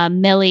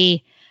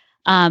Millie.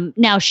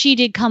 Now she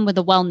did come with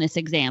a wellness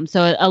exam,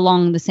 so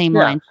along the same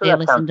lines, so they that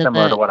listened to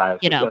similar to what I was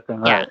you know,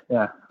 suggesting, right?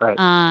 Yeah,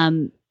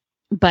 right.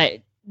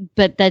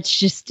 But that's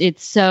just,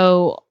 it's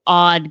so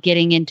odd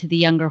getting into the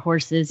younger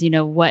horses, you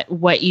know,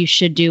 what you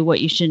should do, what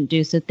you shouldn't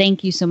do. So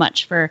thank you so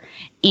much for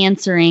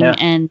answering,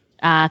 and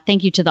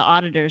thank you to the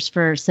auditors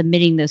for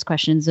submitting those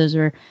questions. Those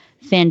were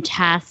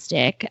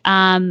fantastic.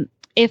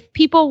 If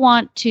people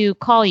want to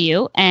call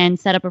you and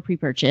set up a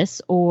pre-purchase,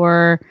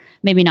 or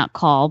maybe not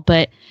call,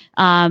 but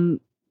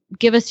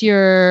give us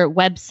your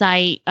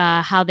website,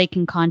 how they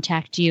can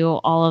contact you,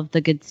 all of the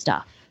good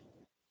stuff.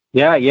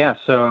 Yeah.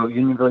 So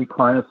Unionville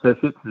Equine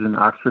Associates is in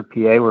Oxford,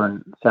 PA. We're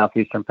in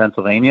southeastern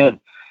Pennsylvania.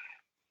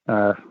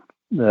 The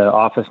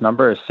office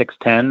number is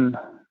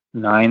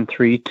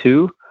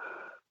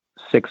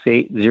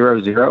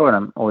 610-932-6800. And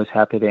I'm always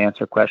happy to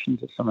answer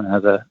questions. If someone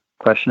has a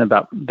question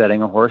about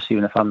betting a horse,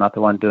 even if I'm not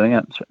the one doing it,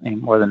 I'm certainly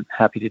more than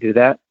happy to do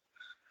that.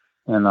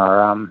 And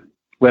our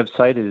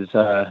website is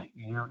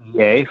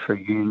UEA for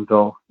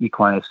Unionville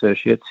Equine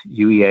Associates,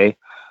 UEA,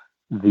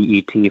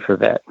 VET for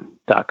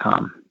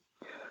vet.com.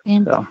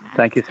 So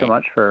thank you so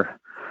much for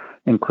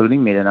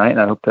including me tonight,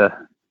 and I hope to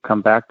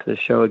come back to the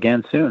show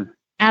again soon.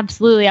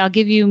 Absolutely. I'll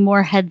give you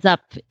more heads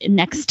up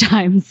next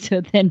time,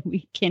 so then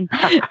we can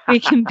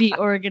be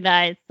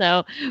organized.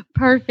 So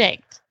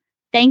perfect.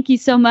 Thank you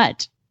so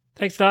much.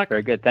 Thanks, Doc.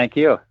 Very good. Thank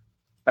you.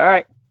 All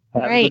right.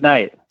 Have a good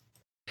night.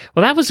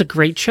 Well, that was a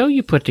great show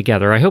you put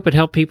together. I hope it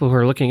helped people who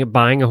are looking at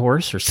buying a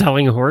horse or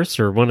selling a horse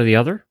or one or the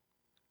other.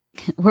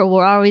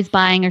 We're always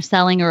buying or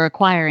selling or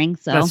acquiring.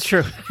 So that's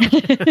true.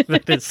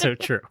 That is so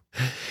true.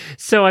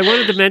 So I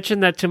wanted to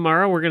mention that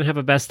tomorrow we're going to have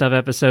a best of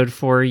episode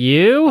for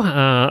you.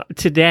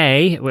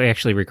 Today, we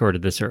actually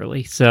recorded this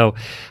early. So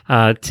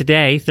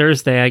today,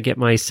 Thursday, I get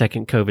my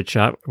second COVID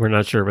shot. We're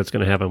not sure what's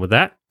going to happen with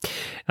that.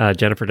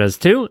 Jennifer does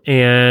too.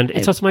 And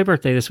it's also my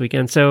birthday this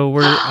weekend. So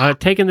we're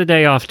taking the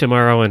day off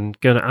tomorrow, and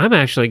I'm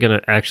actually going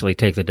to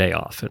take the day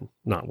off and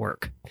not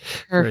work.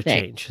 Perfect. For a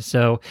change.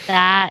 So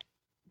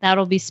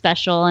that'll be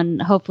special,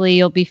 and hopefully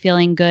you'll be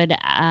feeling good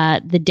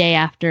the day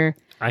after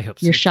I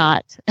hope your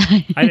shot.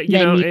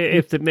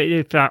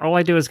 If all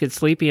I do is get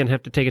sleepy and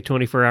have to take a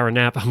 24-hour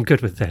nap, I'm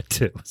good with that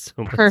too. So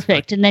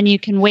perfect. And then you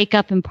can wake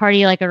up and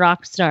party like a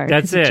rock star.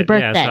 That's it. It's your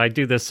birthday. Yeah, so I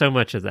do this so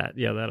much of that.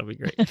 Yeah, that'll be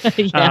great.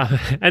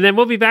 And then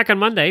we'll be back on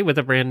Monday with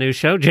a brand new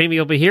show. Jamie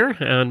will be here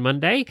on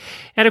Monday.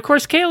 And of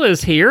course, Kayla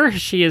is here.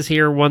 She is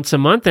here once a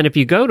month. And if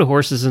you go to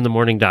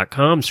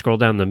horsesinthemorning.com, scroll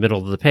down the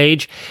middle of the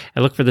page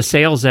and look for the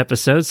sales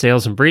episode,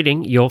 Sales and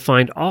Breeding, you'll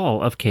find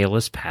all of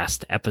Kayla's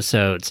past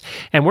episodes.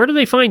 And where do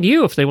they find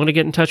you if they want to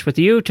get in touch with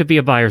you to be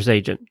a buyer's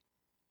agent?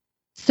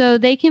 So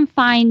they can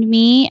find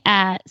me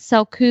at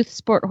Selcouth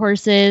Sport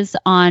Horses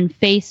on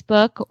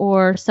Facebook,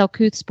 or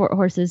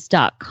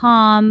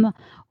selcouthsporthorses.com,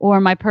 or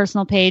my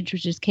personal page,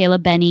 which is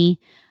Kayla Benny.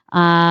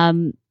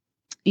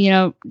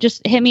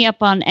 Just hit me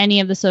up on any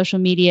of the social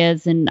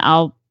medias, and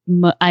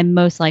I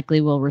most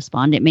likely will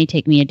respond. It may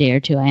take me a day or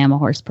two. I am a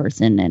horse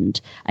person, and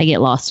I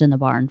get lost in the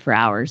barn for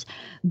hours.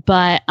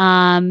 But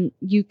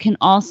you can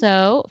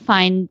also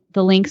find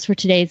the links for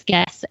today's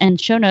guests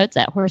and show notes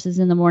at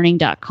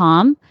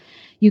horsesinthemorning.com.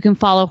 You can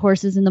follow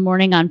Horses in the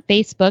Morning on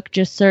Facebook.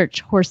 Just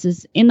search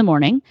Horses in the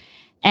Morning.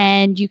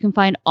 And you can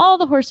find all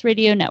the Horse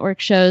Radio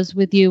Network shows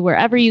with you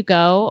wherever you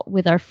go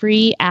with our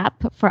free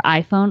app for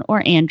iPhone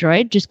or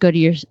Android. Just go to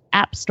your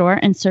app store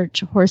and search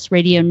Horse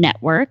Radio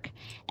Network.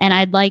 And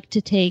I'd like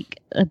to take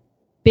a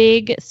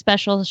big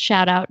special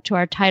shout out to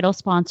our title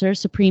sponsor,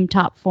 Supreme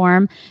Top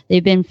Form.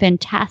 They've been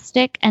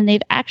fantastic, and they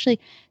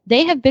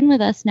have been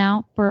with us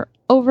now for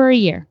over a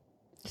year.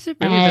 Has it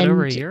really been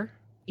over a year?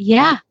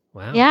 Yeah.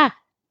 Wow. Yeah.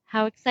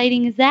 How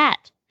exciting is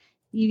that?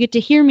 You get to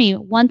hear me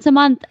once a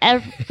month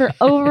for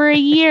over a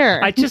year.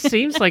 It just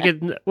seems like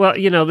it.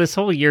 Well, this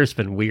whole year's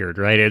been weird,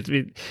 right?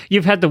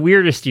 You've had the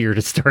weirdest year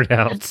to start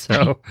out.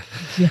 So,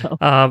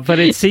 but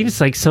it seems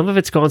like some of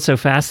it's gone so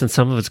fast and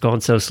some of it's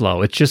gone so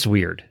slow. It's just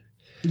weird.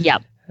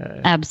 Yep.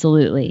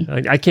 Absolutely.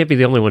 I can't be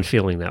the only one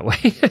feeling that way.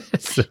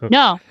 So.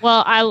 No.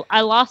 Well,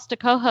 I lost a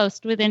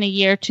co-host within a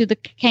year to the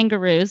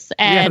kangaroos,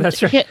 and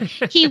that's right.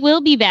 he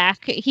will be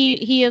back.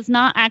 He is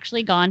not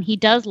actually gone. He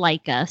does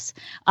like us.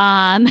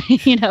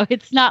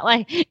 It's not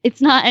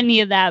any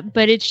of that,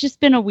 but it's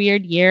just been a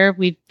weird year.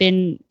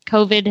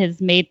 COVID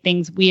has made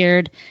things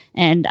weird,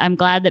 and I'm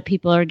glad that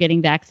people are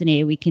getting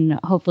vaccinated. We can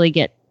hopefully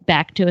get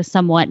back to a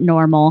somewhat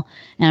normal,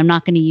 and I'm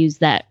not going to use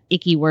that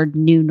icky word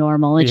new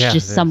normal. It's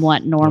just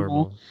somewhat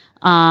normal.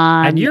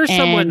 And you're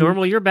somewhat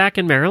normal. You're back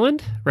in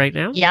Maryland right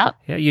now. Yep.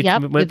 Yeah, you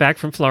went back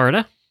from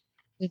Florida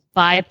with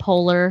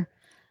bipolar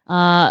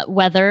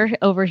weather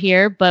over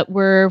here, but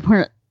we're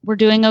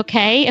doing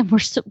okay, and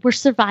we're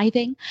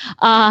surviving.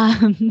 We're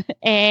going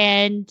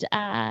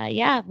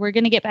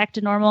to get back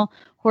to normal,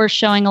 horse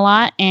showing a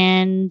lot,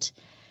 and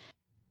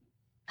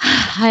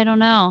I don't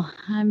know.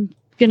 I'm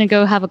gonna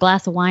go have a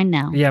glass of wine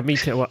now. Yeah, me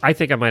too. Well, I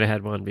think I might have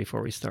had one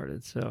before we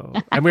started. So,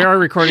 and we are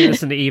recording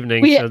this in the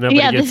evening, so nobody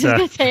gets.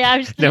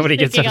 Nobody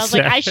gets upset. I was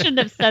like, I shouldn't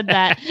have said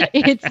that.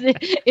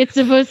 It's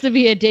supposed to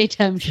be a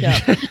daytime show.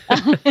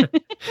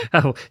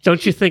 Oh,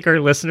 don't you think our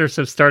listeners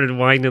have started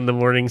wine in the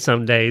morning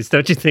some days?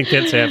 Don't you think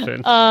that's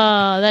happened?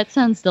 Oh, that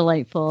sounds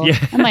delightful. Yeah.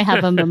 I might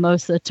have a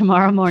mimosa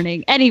tomorrow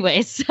morning.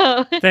 Anyway,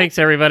 so Thanks,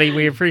 everybody.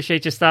 We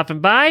appreciate you stopping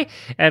by,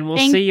 and we'll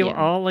Thank see you you.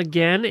 all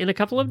again in a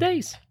couple of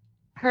days.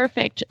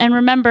 perfect. And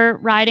remember,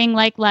 riding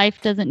like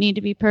life doesn't need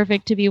to be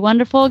perfect to be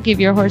wonderful. Give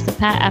your horse a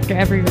pat after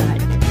every ride.